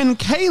 When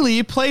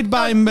Kaylee, played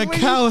by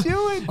McKellar,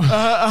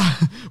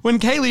 when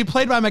Kaylee,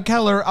 played by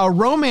McKellar, a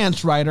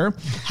romance writer,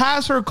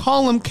 has her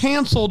column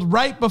canceled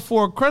right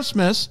before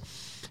Christmas,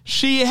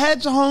 she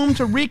heads home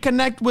to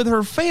reconnect with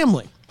her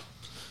family.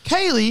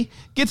 Kaylee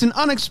gets an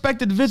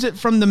unexpected visit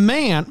from the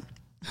man.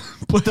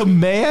 But the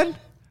man?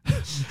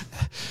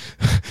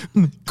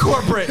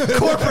 Corporate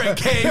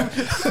came.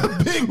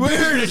 We're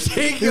here to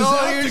take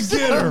all your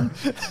dinner.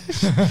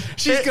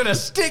 She's gonna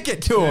stick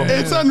it to him.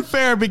 It's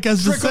unfair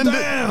because the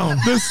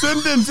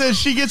sentence is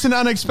she gets an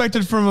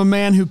unexpected from a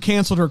man who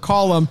canceled her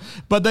column,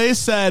 but they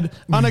said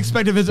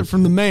unexpected visit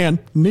from the man,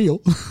 Neil.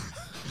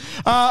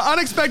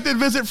 Unexpected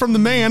visit from the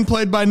man,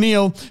 played by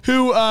Neil,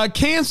 who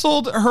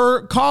canceled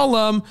her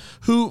column,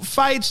 who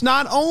fights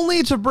not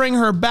only to bring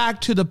her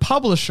back to the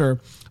publisher,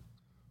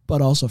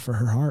 but also for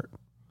her heart.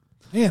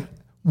 Man,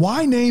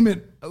 why name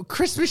it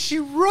Christmas She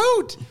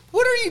Wrote?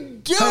 What are you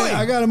doing? Hey,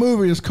 I got a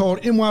movie. It's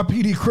called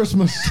NYPD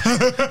Christmas.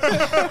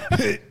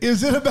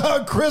 Is it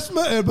about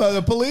Christmas, about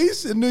the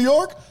police in New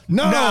York?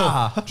 No.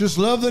 Nah. Just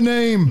love the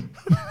name.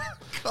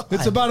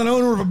 It's about an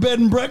owner of a bed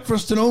and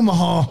breakfast in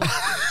Omaha.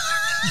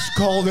 Just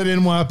called it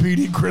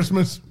NYPD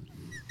Christmas.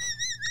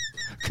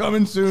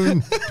 Coming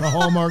soon to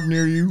Hallmark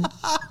near you.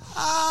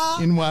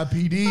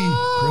 NYPD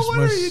Christmas.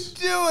 What are you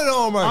doing,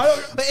 Hallmark?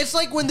 It's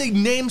like when they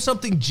name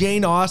something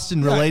Jane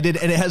Austen related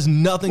and it has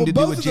nothing to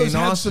do with Jane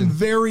Austen. Some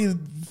very,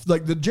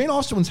 like the Jane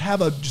Austen ones have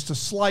just a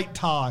slight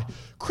tie.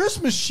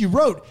 Christmas She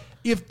Wrote.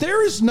 If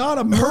there is not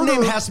a murder, her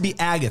name has to be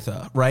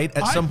Agatha, right?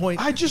 At some point,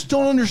 I just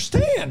don't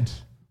understand.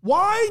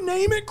 Why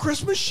name it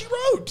Christmas She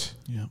Wrote?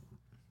 Yeah,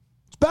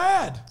 it's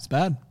bad. It's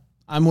bad.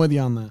 I'm with you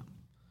on that.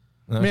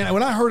 Man,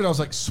 when I heard it, I was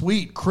like,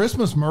 sweet,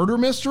 Christmas murder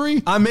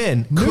mystery? I'm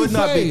in. New Could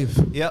not be.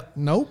 fave. Yep.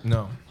 Nope.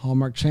 No.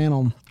 Hallmark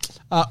Channel.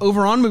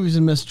 Over on Movies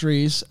and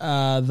Mysteries,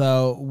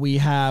 though, we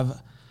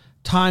have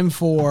Time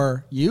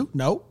for You?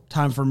 Nope.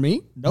 Time for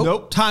Me? Nope.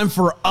 Nope. Time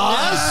for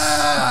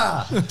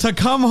Us to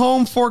Come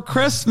Home for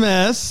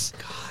Christmas.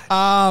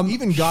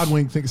 Even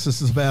Godwink thinks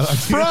this is a bad idea.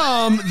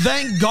 From,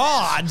 thank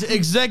God,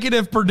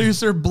 executive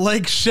producer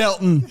Blake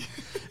Shelton.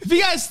 If you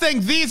guys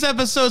think these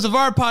episodes of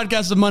our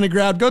podcast is a money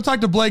grab, go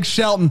talk to Blake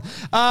Shelton.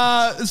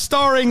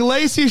 Starring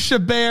Lacey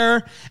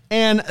Chabert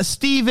and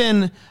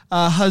Stephen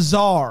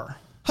Hazar.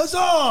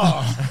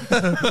 Huzzah!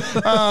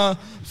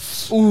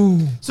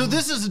 So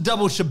this is a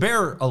double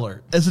Chabert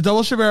alert. It's a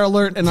double Chabert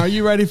alert, and are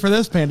you ready for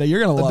this, Panda? You're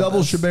going to love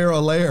Double this. Chabert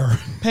Alaire.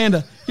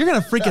 Panda, you're going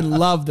to freaking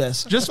love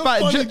this. Just by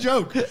Funny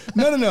joke.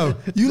 No.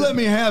 You let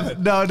me have it.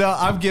 No,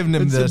 I'm giving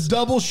him It's this. a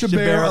double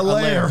Chabert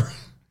Alaire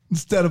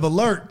instead of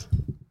alert.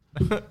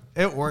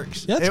 It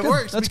works. Yeah, that's it good.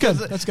 works. That's because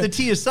good. That's good. The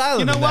T is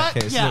silent You know in what?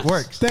 that case. Yes. It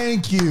works.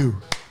 Thank you.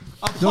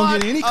 Don't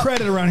get any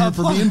credit around here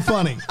for being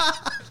funny.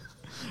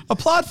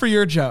 Applaud for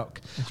your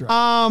joke. That's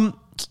right.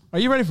 Are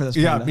you ready for this?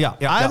 Yeah, Brenda?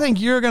 yeah. I think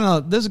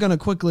this is gonna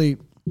quickly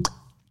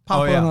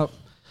pop on up.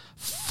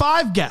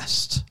 5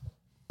 guests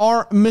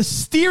are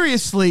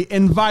mysteriously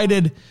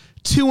invited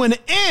to an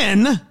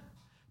inn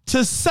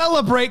to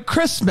celebrate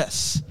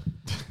Christmas.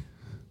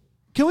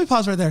 Can we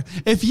pause right there?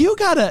 If you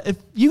got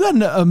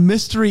a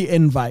mystery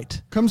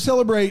invite, Come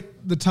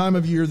celebrate the time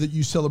of year that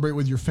you celebrate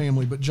with your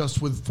family, but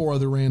just with 4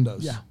 other randos.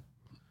 yeah.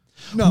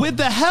 No. With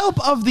the help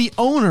of the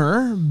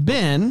owner,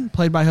 Ben,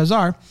 played by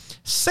Hazar,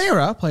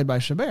 Sarah, played by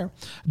Chabert,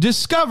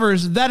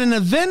 discovers that an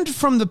event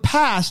from the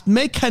past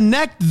may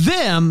connect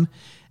them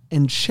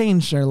and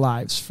change their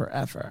lives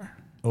forever.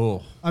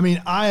 Oh, I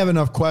mean, I have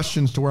enough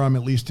questions to where I'm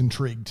at least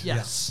intrigued.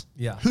 Yes.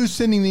 yeah. Who's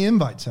sending the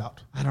invites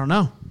out? I don't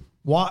know.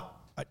 What?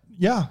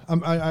 Yeah.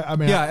 I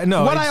mean, Yeah,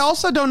 no. What I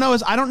also don't know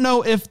is I don't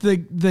know if the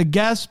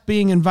guest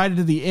being invited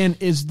to the inn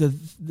is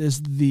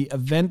the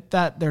event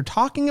that they're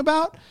talking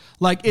about.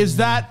 Like, is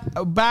that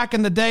back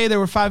in the day there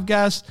were 5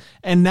 guests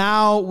and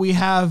now we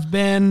have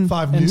Ben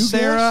 5 and new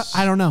Sarah? guests?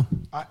 I don't know.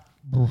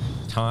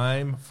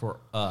 Time for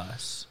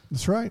us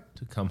That's right.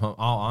 to come home.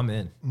 Oh, I'm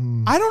in.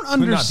 I don't not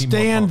be more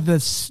understand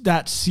fun.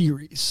 that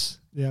series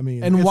Yeah, I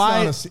mean, And it's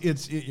why- not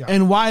yeah.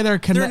 and why they're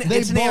connected.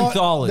 It's an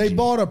anthology. They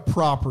bought a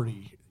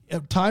property.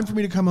 Time for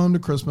Me to Come Home to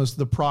Christmas,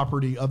 the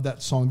property of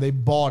that song. They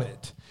bought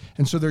it.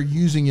 And so they're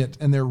using it,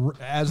 and they're,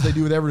 as they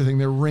do with everything,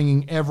 they're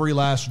wringing every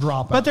last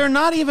drop But out. they're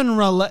not even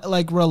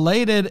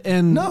related.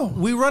 And No.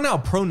 We run out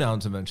of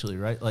pronouns eventually,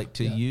 right? Like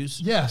to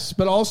use. Yes,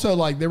 but also,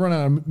 like, they run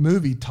out of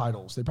movie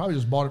titles. They probably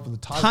just bought it for the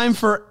title. time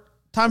for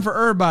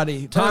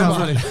everybody.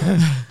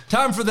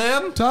 Time for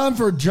them. Time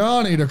for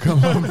Johnny to come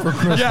home for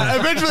Christmas. Yeah,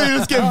 eventually you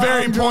just get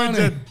very I'm Johnny.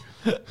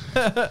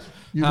 pointed.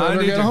 You I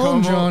better need get to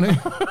home, come Johnny.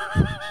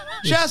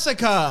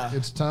 Jessica,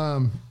 It's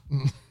time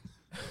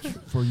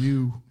for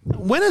you.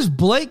 when is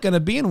Blake going to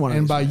be in one of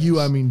And these? by you,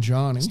 I mean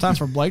Johnny. It's time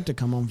for Blake to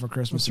come home for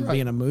Christmas and right. be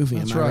in a movie.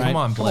 That's am I right. right? Come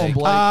on, Blake.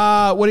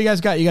 What do you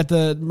guys got? You got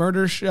the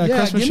murder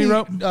Christmas give she me,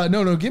 wrote?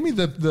 No, give me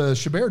the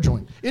Chabert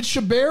joint. It's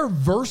Chabert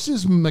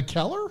versus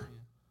McKellar?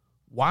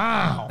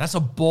 Wow. That's a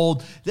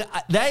bold.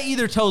 That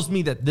either tells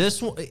me that this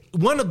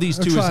one of these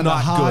They're two is trying to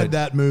not hide good.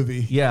 that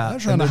movie. Yeah, They're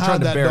trying and to they're trying hide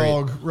to that bury it.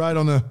 dog right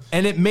on the...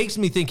 And it makes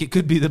me think it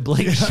could be the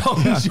Blake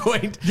Shelton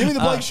joint. Give me the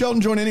Blake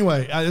Shelton joint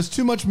anyway. It's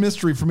too much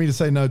mystery for me to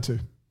say no to.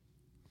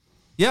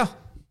 Yeah,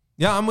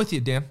 I'm with you,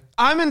 Dan.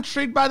 I'm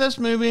intrigued by this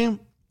movie.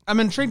 I'm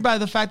intrigued by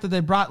the fact that they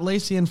brought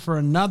Lacey in for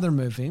another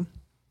movie.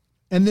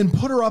 And then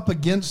put her up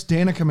against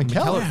Danica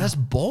McKellar. That's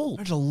bold.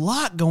 There's a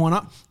lot going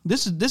on.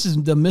 This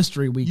is the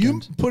mystery You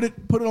weekend. put it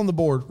on the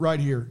board right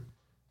here.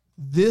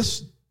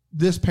 This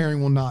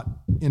pairing will not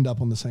end up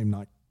on the same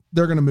night.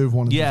 They're going to move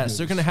one of these Yes,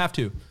 they're movies. going to have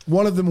to.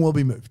 One of them will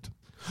be moved.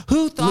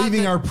 Who thought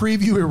Leaving that- our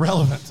preview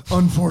irrelevant,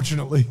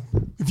 unfortunately,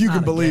 if you can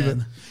Not believe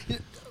again.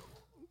 it.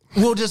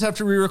 We'll just have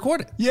to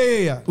re-record it.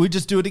 Yeah. We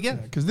just do it again.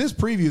 Because this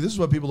preview, this is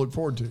what people look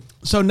forward to.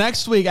 So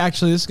next week,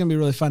 actually, this is going to be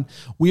really fun.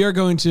 We are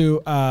going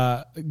to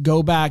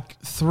go back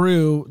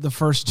through the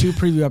first 2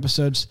 preview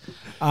episodes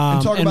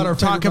And talk about our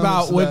favorite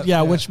moments of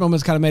that, which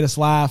moments kind of made us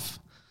laugh.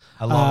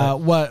 I love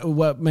it.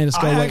 What made us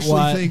go? I Wait, actually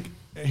what? think,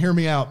 hear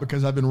me out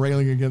because I've been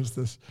railing against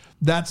this.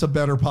 That's a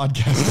better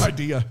podcast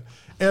idea.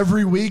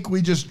 Every week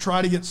we just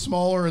try to get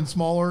smaller and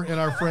smaller in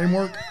our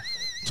framework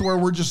to where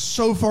we're just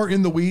so far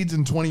in the weeds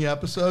in 20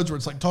 episodes where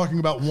it's like talking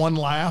about one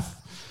laugh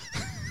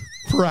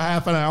for a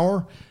half an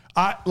hour.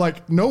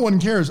 No one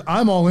cares.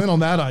 I'm all in on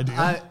that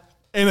idea.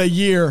 In a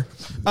year.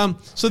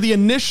 So the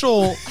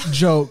initial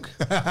joke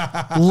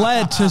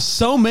led to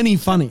so many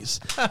funnies.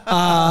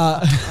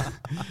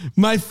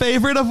 My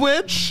favorite of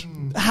which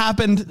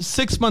happened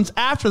 6 months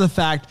after the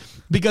fact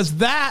because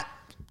that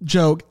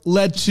joke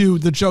led to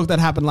the joke that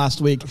happened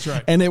last week. That's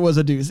right. And it was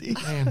a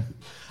doozy. Man.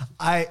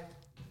 I'm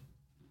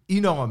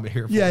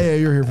here for Yeah,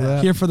 you're here for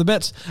that. Here for the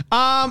bits.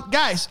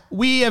 Guys,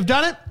 we have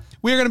done it.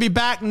 We are going to be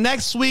back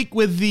next week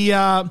with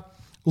the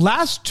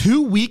last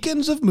 2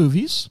 weekends of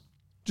movies.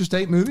 Just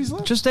 8 movies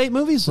left? Just 8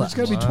 movies There's left.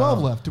 got to be 12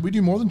 left. Did we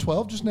do more than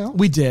 12 just now?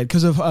 We did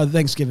because of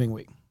Thanksgiving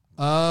week.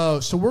 Oh,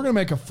 so we're going to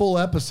make a full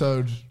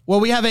episode. Well,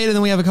 we have 8 and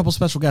then we have a couple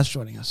special guests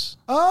joining us.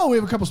 Oh, we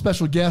have a couple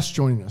special guests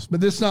joining us, but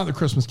this is not the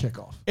Christmas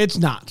kickoff. It's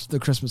not the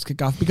Christmas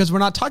kickoff because we're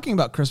not talking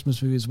about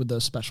Christmas movies with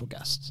those special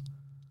guests.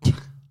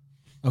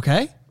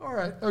 Okay? All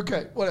right.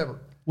 Okay. Whatever.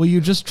 Will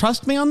you just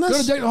trust me on Go to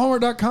this?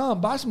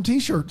 DaytonHomework.com. Buy some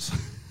T-shirts.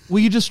 Will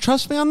you just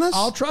trust me on this?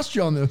 I'll trust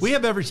you on this. We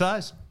have every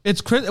size.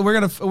 It's we're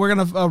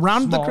gonna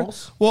round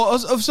Smalls.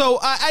 so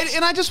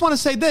I just want to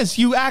say this.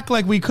 You act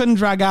like we couldn't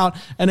drag out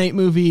an 8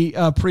 movie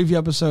preview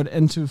episode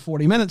into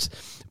 40 minutes,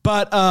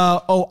 but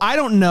I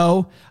don't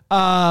know.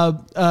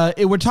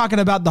 We're talking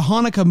about the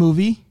Hanukkah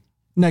movie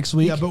next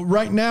week. Yeah, but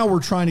right now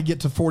we're trying to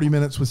get to 40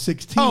 minutes with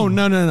 16. Oh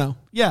no.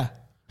 Yeah,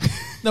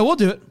 no, we'll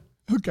do it.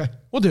 Okay.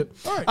 We'll do it.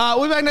 All right.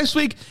 We'll be back next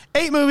week.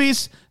 8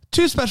 movies,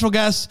 2 special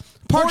guests,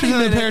 Partridge in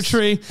the Pear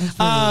Tree,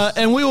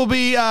 and we will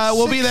be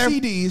we'll be there.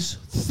 6 CDs,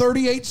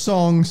 38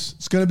 songs.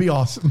 It's going to be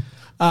awesome.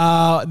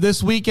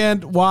 This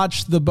weekend,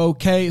 watch the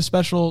Bouquet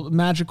special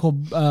magical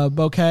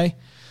bouquet.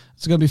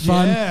 It's going to be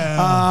fun.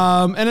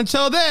 Yeah. And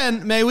until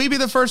then, may we be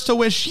the first to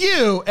wish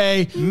you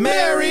a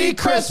Merry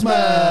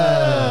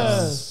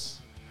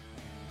Christmas.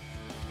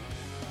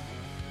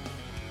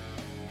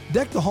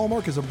 Deck the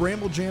Hallmark is a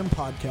Bramble Jam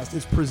podcast.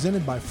 It's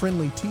presented by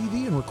Friendly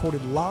TV and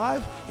recorded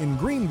live in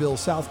Greenville,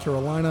 South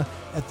Carolina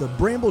at the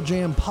Bramble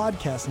Jam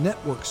Podcast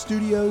Network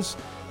Studios.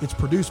 It's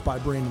produced by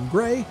Brandon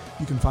Gray.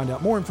 You can find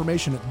out more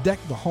information at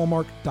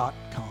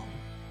deckthehallmark.com.